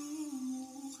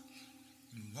you,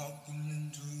 walking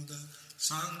into the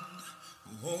sun,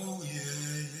 oh yeah.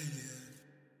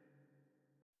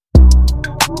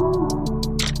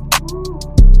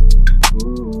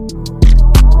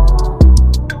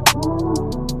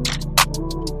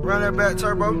 Run that back,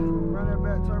 turbo.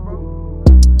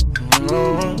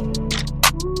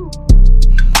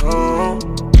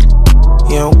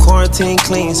 Yeah, I'm quarantine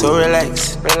clean, so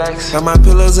relax. Got my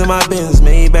pillows in my bins,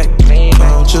 made back.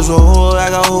 Just a hole, I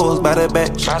got holes by the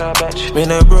back. Been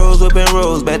the bros whipping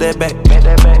rolls, back that back.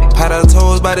 Pat her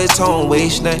toes, by the tone,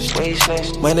 waist snatch.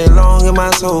 Money long in my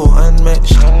soul,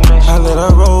 unmatched. I let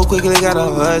her roll quickly, got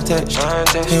her attached.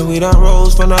 And we done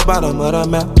rose from the bottom of the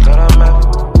map.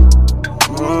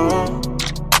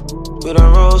 We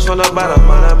done rose from the bottom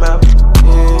of the map.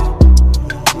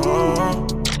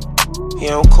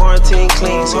 Yeah, I'm quarantine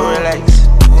clean, so relax.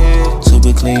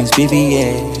 Super clean,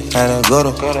 BBA. Had a go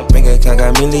to make a cat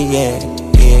got million.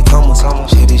 Yeah, come on,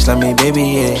 shady slimy baby,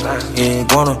 yeah,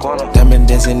 guana, diamond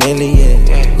dancing daily,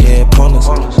 yeah, pointers,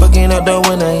 fucking up the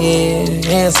winter,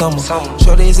 yeah, summer.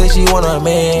 Shorty say she want a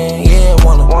man, yeah,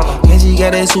 wanna, and she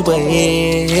got that super,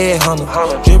 yeah, Honda,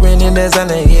 drippin' in that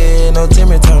Zana, yeah, no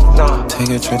Timmy Turner. Take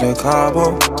a trip to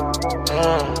Cabo,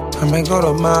 I might go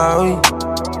to Maui,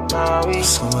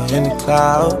 somewhere in the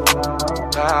cloud,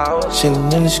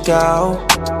 chillin' in the sky,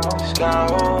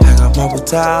 I got marble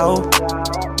towel.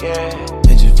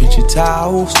 Get your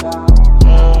towels.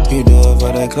 You do it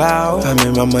for the cloud. I'm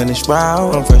in my money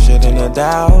sprout. I'm fresher than a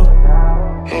Dow.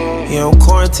 Yeah, I'm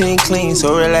quarantine clean,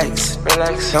 so relax.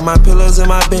 Got my pillows in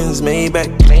my bins, made back.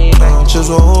 Choose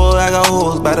a hole, I got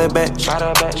holes by the back.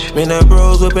 Me and the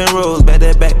bros whipping rolls, back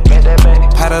to back.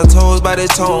 Had her toes by the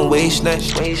tone, waist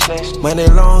snatch. Money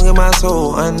long in my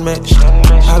soul, unmatched.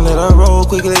 I let her roll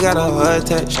quickly, got her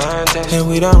attached. And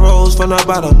we done rose from the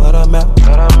bottom of the map.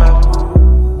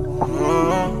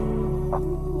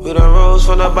 We done rose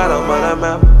from the bottom of the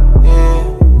map,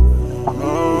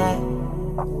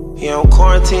 yeah, I'm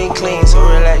quarantine clean, so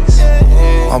relax.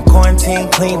 I'm quarantine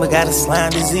clean, but got a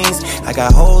slime disease. I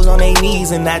got holes on their knees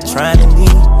and not trying to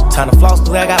leave. Time to floss,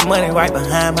 cause I got money right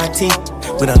behind my teeth.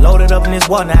 We done loaded up in this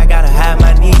water, now I gotta hide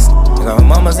my knees. I got my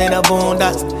mama's in the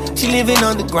boondocks. She living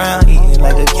on the ground, eating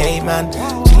like a caveman.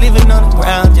 She living on the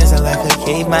ground, just like a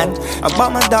caveman. I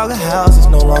bought my dog a house, it's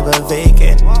no longer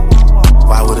vacant.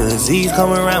 Why would a disease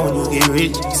come around when you get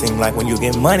rich? Seem like when you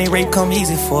get money, rape come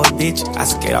easy for a bitch. I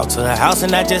skate out to the house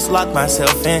and I just lock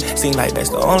myself in. Seem like that's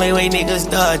the only way niggas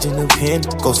dodging the pen.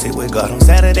 Go sit with God on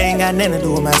Saturday, ain't got nothing to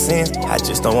do with my sins. I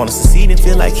just don't wanna succeed and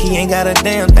feel like he ain't got a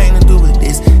damn thing to do with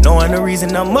this. Knowing the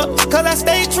reason I'm up, cause I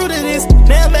stay true to this.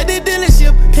 Now I'm at the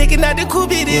dealership, picking out the cool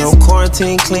this. Yeah, I'm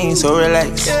quarantine clean, so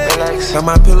relax. Got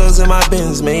my pillows in my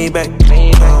bins, made back.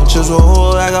 Choose a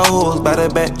hole, I got holes by the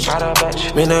back.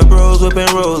 Me and the bros whipping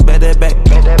rolls, back to back.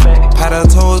 Had her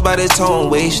toes by the tone,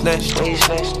 waist snatch.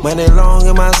 Money long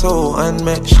in my soul,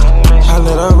 unmatched. I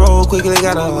let her roll quickly,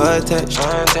 got her attached.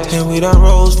 And we done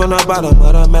rose from the bottom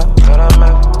of the map.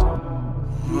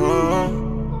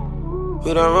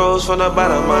 We done rose from the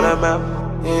bottom of the map.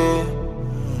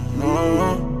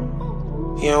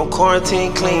 Yeah, I'm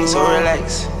quarantine clean, so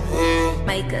relax.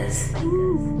 Makers.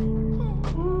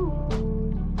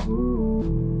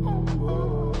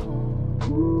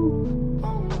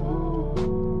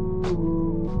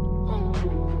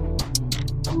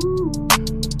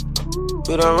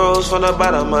 We done rose from the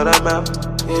bottom of the map.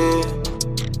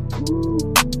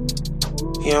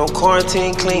 Yeah, I'm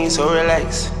quarantine clean, so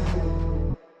relax.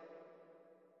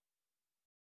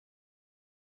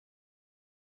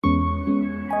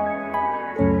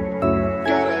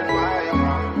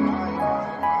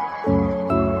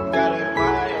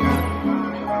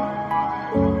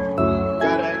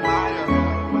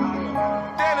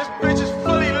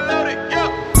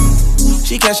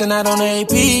 She cashing out on the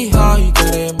AP, oh, you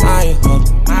gotta admire her.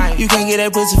 You can't get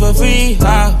that pussy for free,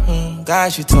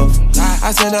 God, she tough.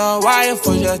 I sent her a wire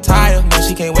for your tire, man,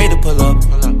 she can't wait to pull up.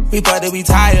 We thought that we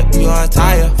tired, we all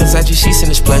tired. Inside your sheets in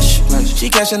the splash. She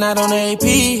cashing out on the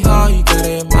AP, oh, you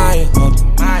gotta admire her.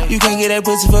 You can't get that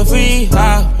pussy for free,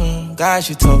 God,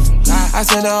 she tough. I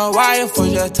sent her a wire for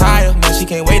your tire, man, she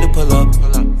can't wait to pull up.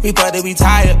 We thought that we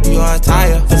tired, we all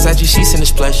tired. Inside your sheets in the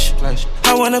splash.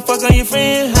 I wanna fuck on your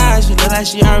friend high, she look like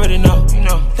she already know.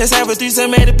 Let's have a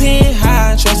threesome at the pin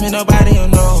high, trust me, nobody will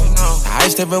know. I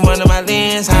step in one of my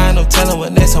lens high, no telling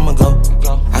what next I'ma go.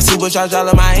 I supercharge all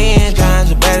of my engines,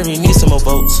 your battery needs some more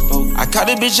volts. I caught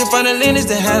a bitch in front of lenses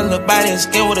that had a little body and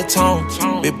skin with a tone.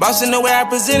 Big boss in the way I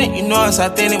present it, you know it's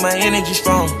authentic, my energy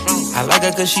strong. I like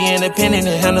her cause she independent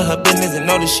and handle her business and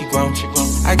know that she grown.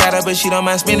 I got her but she don't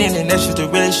mind spending and that's just the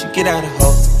realest she get out of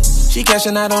her. She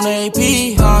cashing out on the AP,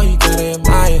 oh, you gotta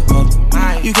admire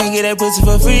her. You can't get that pussy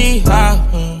for free,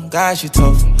 God, she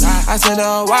tough. I sent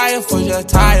her a wire for your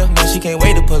tire, man, she can't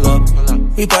wait to pull up.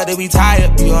 We thought that we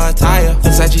tired, we all tired.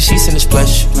 Inside your sheets in the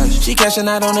splash. She cashing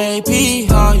out on the AP,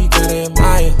 oh, you gotta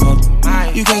admire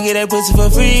her. You can't get that pussy for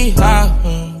free,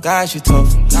 God, she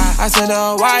tough. I sent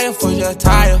her a wire for your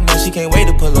tire, man, she can't wait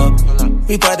to pull up.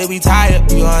 We thought that we tired,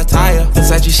 we all tired.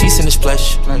 Inside your sheets in the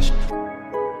splash.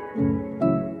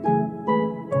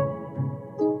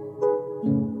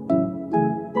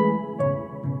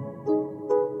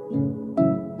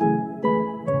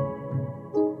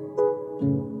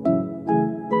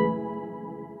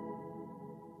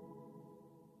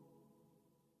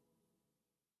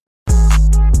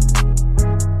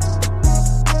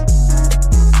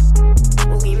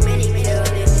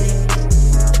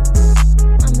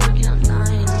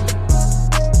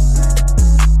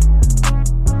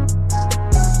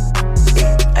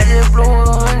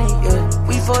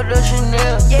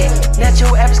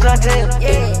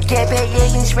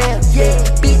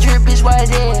 bitch why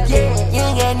there. You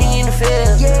ain't got nigga in the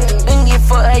field. Don't get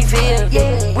fucked how you feel.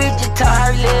 We just talk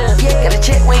how you live. Got a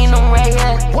check waiting on right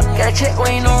here. Got a check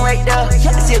waiting on right there.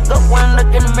 I see a goat one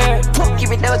look in the mirror.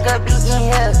 Keep it down, got beat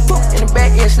in here. In the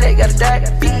back, yeah, slick, got a dot.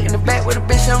 Beat in the back with a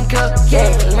bitch on kill.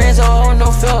 Lorenzo, hold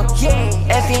no feel.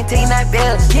 F ain't taking that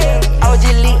bills. I was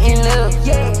just lit in love.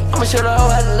 I'ma show the hoe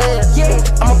how to live.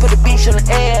 I'ma put the beach on the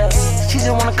air. She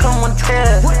just wanna come, wanna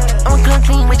tell. I'ma come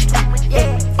clean with you.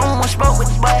 I'ma wanna smoke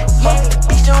with you, boy.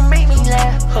 Bitch, don't make me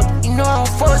laugh. You know I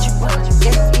don't force you, boy.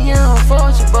 You know I don't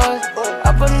force you, boy.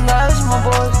 I put in the eyes of my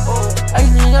boys. I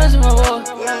used to the eyes of my boys.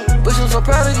 But I'm so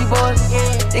proud of you, boy.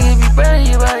 Niggas be proud of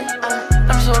you, boy.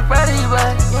 I'm so proud of you,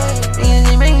 boy. Niggas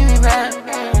they making me proud.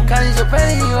 College so proud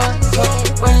of you, boy.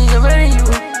 When so proud of you,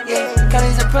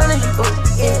 College so proud of you,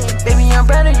 baby, I'm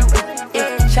proud of you,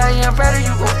 Shawty, I'm proud of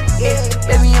you,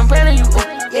 baby, I'm proud of you,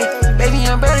 baby,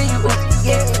 I'm proud of you,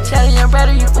 Shawty, I'm proud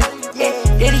of you,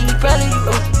 daddy, you proud of you,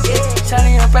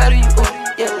 Shawty, I'm proud of you,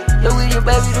 look what your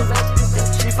baby do,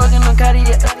 she fucking on Cardi,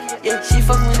 she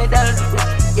fucking with that dollar do,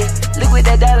 look what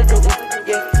that dollar do,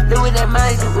 look what that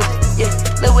money do,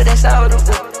 look what that sour do,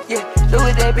 look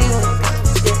what that big one,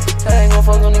 Shawty ain't gon'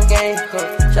 fuck on the game,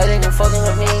 Shawty ain't gon' fuck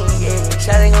on me,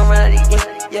 Shawty gon' run like it,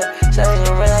 Shawty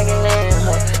gon' run like a lamb,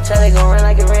 Shawty gon' run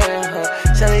like a ram,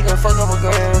 Shawty gon' fuck up a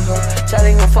gram,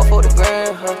 Shawty gon' fuck for the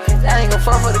gram, Shawty gon'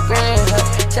 fuck for the gram,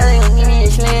 Shawty gon' give me a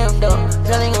slam though,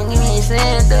 Shawty gon' give me a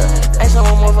slam though, ice on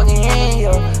my motherfucking hand,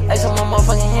 yo, ice on my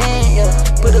motherfucking hand, yo,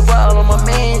 put a ball on my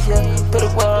man, yeah, put a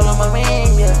ball on my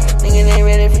man, yeah, nigga they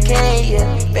ready for K, yeah,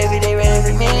 baby they ready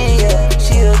for me, yeah,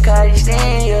 she a Cardi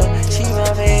stand, yeah, she my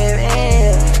favorite man,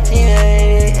 yeah, she my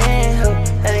favorite man, ho,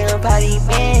 Shawty gon' party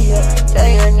man, yeah,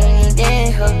 Shawty gon' need me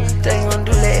dance, ho, Shawty gon'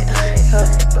 do that, ho.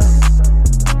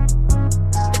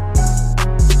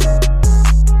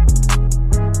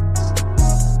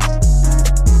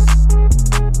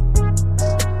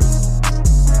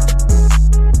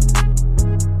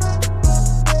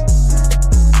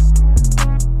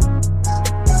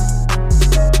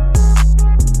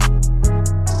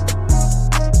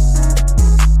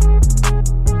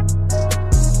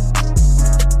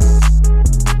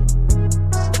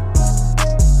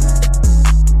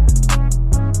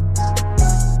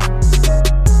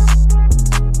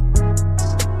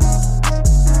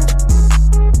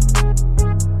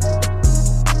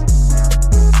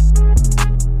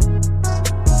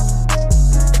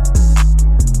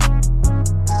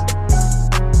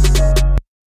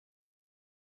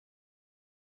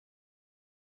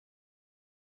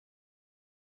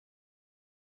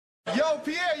 Yo,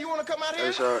 Pierre, you wanna come out here?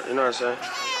 Hey, sorry, you know what I'm saying?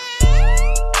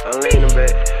 I'm leaning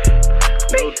back.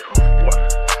 What?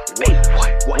 Lean,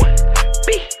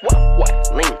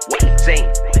 what? Zing.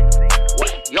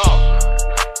 What? Y'all.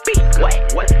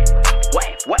 What?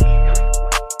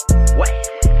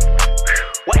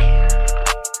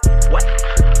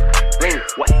 Lean,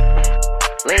 what?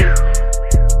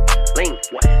 Lean,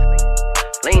 what?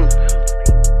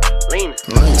 Lean.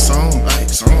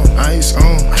 Lights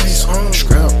on,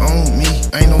 scrap on me,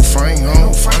 ain't no frame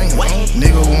on.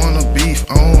 Nigga wanna beef,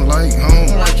 I don't like home.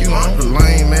 The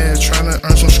lame ass tryna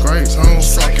earn some scrapes home.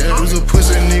 Who's a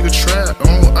pussy nigga trap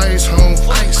on ice home.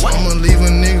 I'ma leave a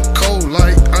nigga cold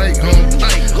like Ike home.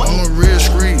 I'm a real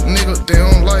street nigga, they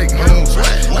don't like home.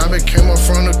 I became up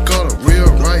from the gutter,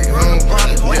 real right home.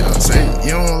 Yeah, say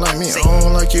you don't like me, I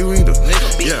don't like you either.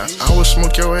 Yeah, I would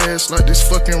smoke your ass like this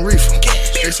fucking reefer.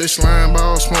 They say slime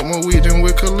ball, smoke more weed than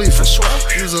with Khalifa.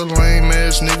 You's a lame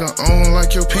ass nigga, I don't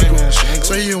like your people.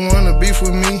 Say you wanna beef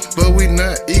with me, but we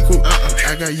not equal.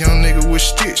 I got young nigga with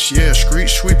sticks, yeah, street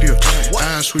sweep you.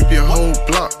 I sweep your whole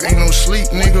block, ain't no sleep,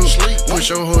 nigga. Put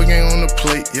your whole gang on the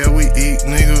plate, yeah, we eat,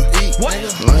 nigga.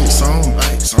 Lights on,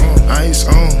 ice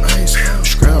on,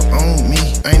 scrap on me,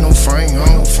 ain't no frame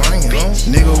on.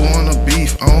 Nigga wanna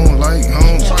beef, I don't like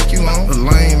home. The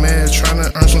lame ass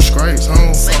tryna earn some scrapes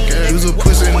home. You's a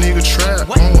pussy nigga trap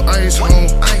on ice home.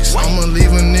 I'ma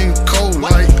leave a nigga cold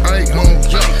like Ike home.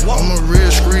 I'm a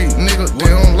real street nigga, they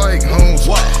don't like home.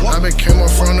 I became up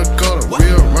from the gutter,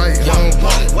 real right home.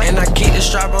 And I keep the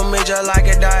strap on me just like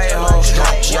a die home.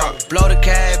 Blow the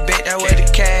cab, bet that where the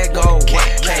cab go.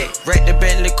 Wreck the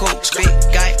Bentley coupe, speak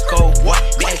Geico.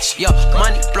 Yo,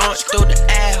 money blowing through the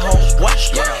asshole.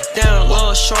 Down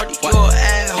little shorty, you a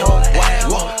asshole.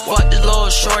 Fuck this little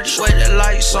shorty with the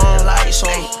lights on.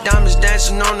 Diamonds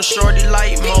dancing on the shorty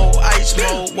light mode. Ice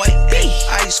mode,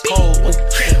 ice cold.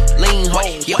 Lean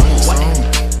home.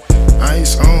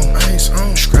 Ice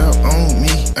on, scrap on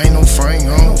me, ain't no frame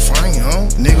on.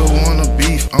 Nigga wanna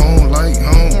beef, I don't like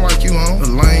home. The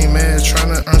lame ass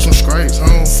tryna earn some scrapes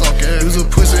home. You's a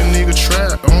pussy nigga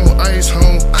trap on ice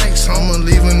home. I'ma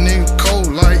leave a nigga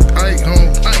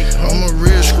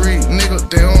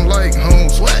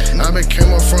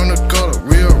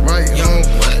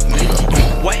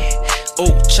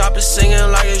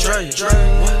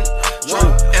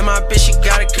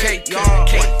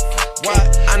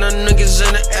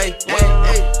ayy,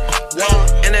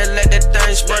 and then let that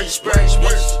thing spray.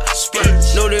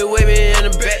 Know they with me in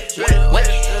the back.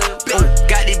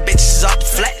 Got these bitches off the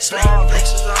flats.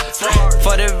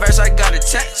 For the verse, I got a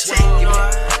tax.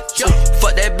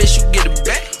 Fuck that bitch, you get it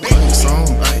back. Ice on,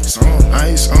 ice on,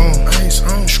 ice on, ice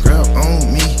on. Scrap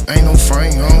on me, ain't no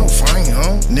frame on,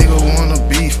 Nigga wanna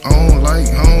beef, I don't like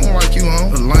home, like you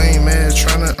on. A lame ass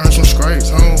tryna earn some scrapes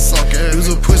home. Use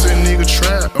a pussy nigga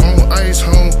trap on ice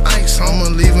home. I'ma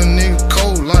leave a nigga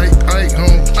cold like Ike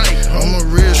home. I'm a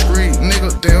real street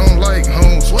nigga, they don't like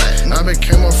homes. I been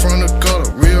came up from the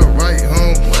gutter, real right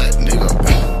home. Nigga.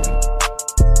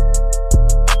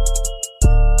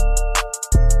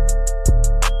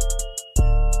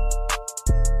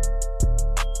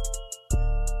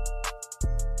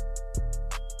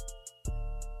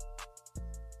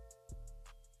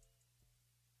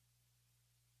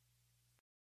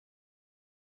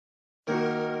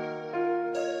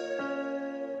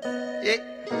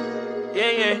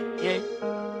 Yeah.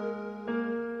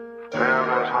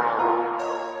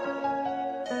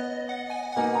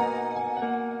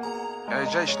 Hey,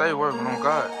 Jay, stay working on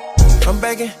God. I'm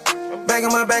back on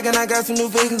my back and I got some new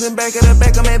vehicles in back of the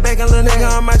back. I'm at back and little nigga,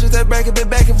 I'm out just that bracket, been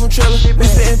backing from Triller. Been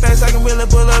spitting fast, I can really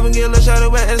pull up and get a little shot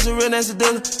of wet, that's a real nasty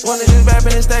dealer. One of this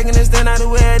rapping and stacking and stand out the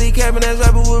way, I these capping, that's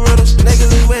rapping with riddles. Niggas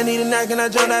is wet, need a knock and I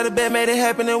jumped out of bed, made it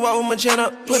happen and walk with my chin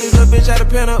up. Put this little bitch out of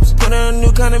pin-ups, put her in a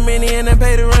new condominium and then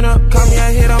pay the rent up. Call me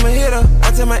out hit, I'm a hitter. I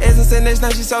tell my ex and say next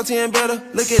night she salty and better.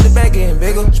 Look at the back end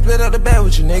bigger, split up the bag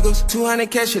with you niggas.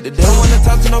 200 cash at the deal, don't wanna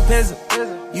talk to no peasant.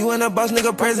 You and a boss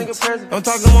nigga presence. Don't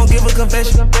talk, I won't give a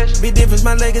confession. Big difference,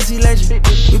 my legacy legend.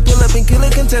 We pull up and kill a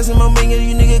contestant. My million,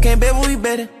 you nigga can't bet what we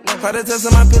betting. Caught the test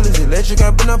on my pillars electric.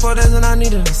 I've been up all days and I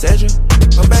need an etc.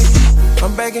 I'm back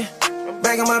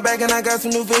on my back and I got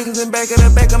some new vehicles in back of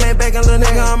the back. I'm at back and little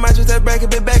nigga, I'm out just that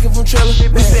bracket, been backing from Triller.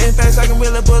 Been spitting fast, I can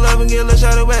really pull up and get a little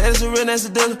shot of wet, that's a real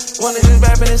nasty dealer. One of this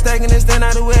rapping and stacking and stand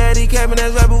out the way, I these capping,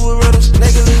 that's rapping with riddles.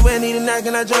 Niggas is wet, need a knock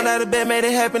and I jumped out of bed, made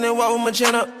it happen and walk with my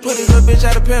chin up. Put this little bitch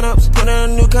out of pin-ups, put her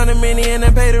in a new condominium and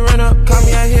then pay the rent up. Call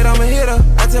me out hit, I'm a hitter.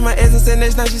 I tell my ex and say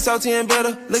next night she salty and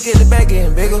better. Look at the back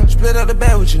getting bigger, split up the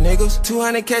bag with you niggas.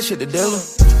 200 cash at the dealer.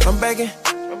 I'm back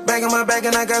on my back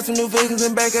and I got some new vehicles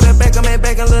in back of the back. I'm at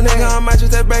back and little nigga, I'm out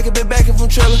just that bracket, been backing from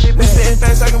Triller. Been spitting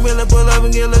fast, I can really pull up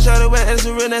and get a little shot of wet, that's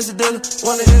a real nasty dealer.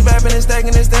 One of this rapping and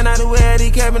stacking and stand out the way, I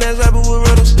these capping, that's rapping with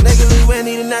riddles. Niggas is wet,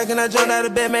 need a knock and I jumped out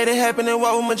of bed, made it happen and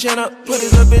walk with my chin up. Put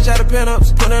this little bitch out of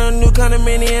pin-ups, put her in a new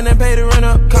condominium and then pay the rent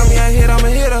up. Call me out hit, I'm a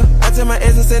hitter. I tell my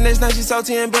ex and say next night she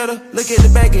salty and better. Look at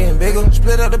the back getting bigger,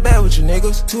 split up the bag with you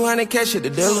niggas. 200 cash at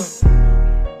the dealer.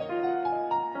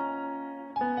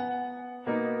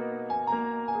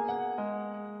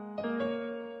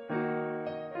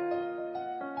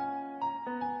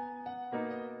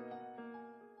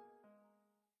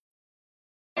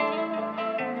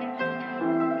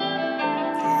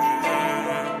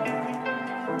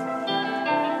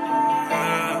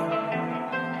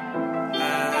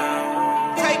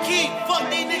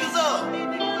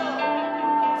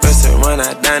 When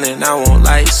I dine and I want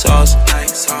light sauce.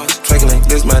 Tracking like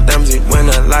this, my diamonds when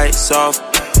the lights off.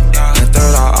 At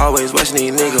third, I always watching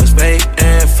these niggas fake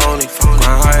and phony.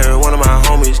 I hired one of my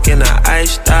homies, getting an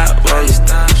ice stop rolling.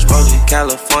 Smoking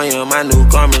California, my new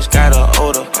garments got a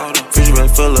odor. Refrigerator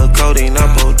full of codeine,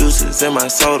 I'm producers in my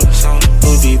soda.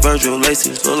 Louis Virgil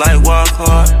laces look like walk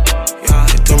hard.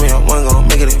 They told me I wasn't gon'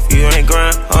 make it if you ain't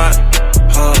grind hard.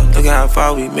 Look at how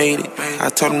far we made it. I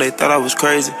told them they thought I was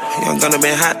crazy. Young Gunna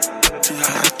been hot.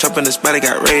 I jump in the spot, it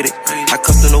got raided. I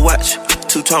cuffed in the watch.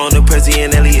 Two-tone, the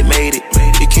President Elliot made it.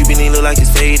 The Cuban look like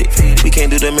it's faded. We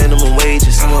can't do the minimum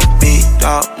wages. I'm a big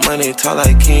dog, money talk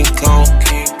like King Kong.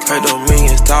 Heard the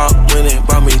millions talk when it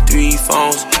bought me 3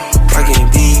 phones.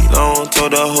 Rockin' D-Long,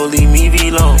 told the whole leave me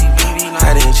V-Long.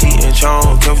 I didn't cheat and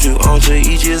charm, come you on to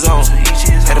each his own.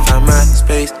 Had to find my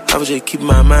space, I was just keeping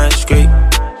my mind straight.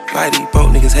 Why these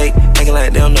broke niggas hate, acting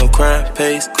like they don't know crime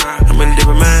pays. I'm in a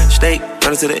different mind state,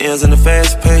 running to the ends in the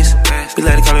fast pace. We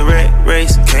like to call it red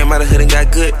race, came out of hood and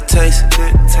got good taste.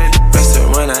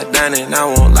 Restaurant I dine and I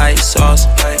want light sauce.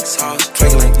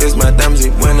 Tracking like this, my diamonds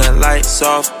when the lights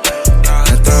off.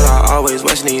 At third, I always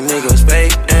watching these niggas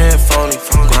fake and phony.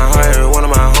 I hired one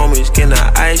of my homies, getting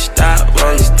an ice stop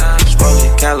rolling.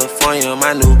 Smoking California,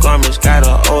 my new garments got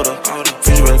a odor.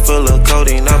 Refrigerator full of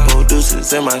codeine, I'm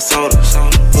producers in my soda.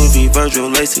 Louis Virgil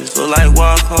laces look like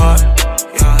walk hard.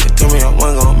 They told me I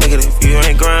wasn't gon' make it if you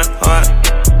ain't grind hard.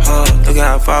 Look at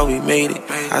how far we made it.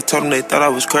 I told them they thought I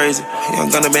was crazy. Young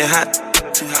Gunna been hot.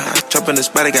 I jump in the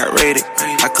spot, it got raided.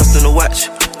 I cuffed in the watch.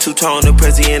 Two-tone, the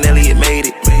President Elliot made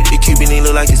it. The Cuban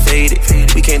look like it's faded.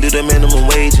 We can't do the minimum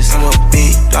wages. I'm a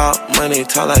big dog, money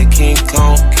talk like King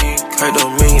Kong. Heard the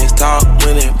millions talk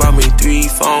when it bought me 3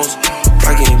 phones.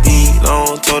 Rockin'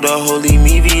 D-Long, told the whole leave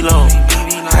me V-Long.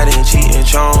 I didn't cheat and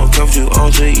chong, kept you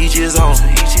on to each his own.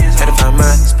 Had to find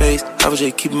my space, I was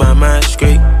just keeping my mind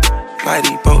straight. Why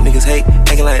these broke niggas hate,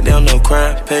 acting like they don't know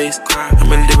crime pays.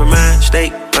 I'm in a different mind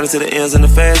state, running to the ends in the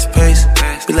fast pace.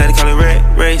 We like to call it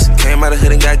red race, came out of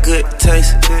hood and got good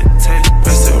taste.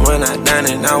 Restaurant I dine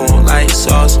and I want light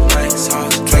sauce.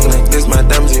 Drinking like this, my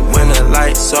diamonds when the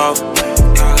lights off.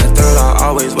 I thought I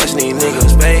always watching these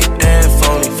niggas fake and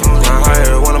phony. I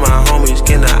hired one of my homies,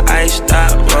 getting the ice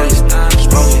stop rolling.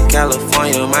 Smoking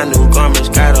California, my new garments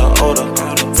got an odor.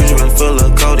 Refrigerator full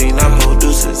of codeine, I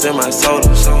producers in my soda.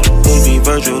 Louis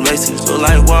Virgil laces look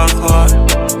like walk hard.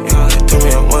 Told me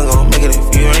I wasn't gon' make it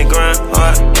if you ain't grind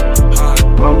hard.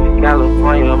 Smoking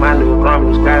California, my new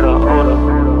garments got an odor.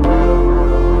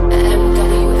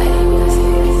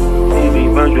 Louis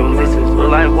Virgil laces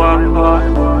look like walk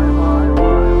hard.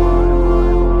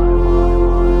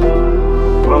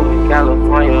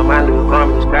 California, my new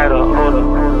garments got an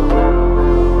odor.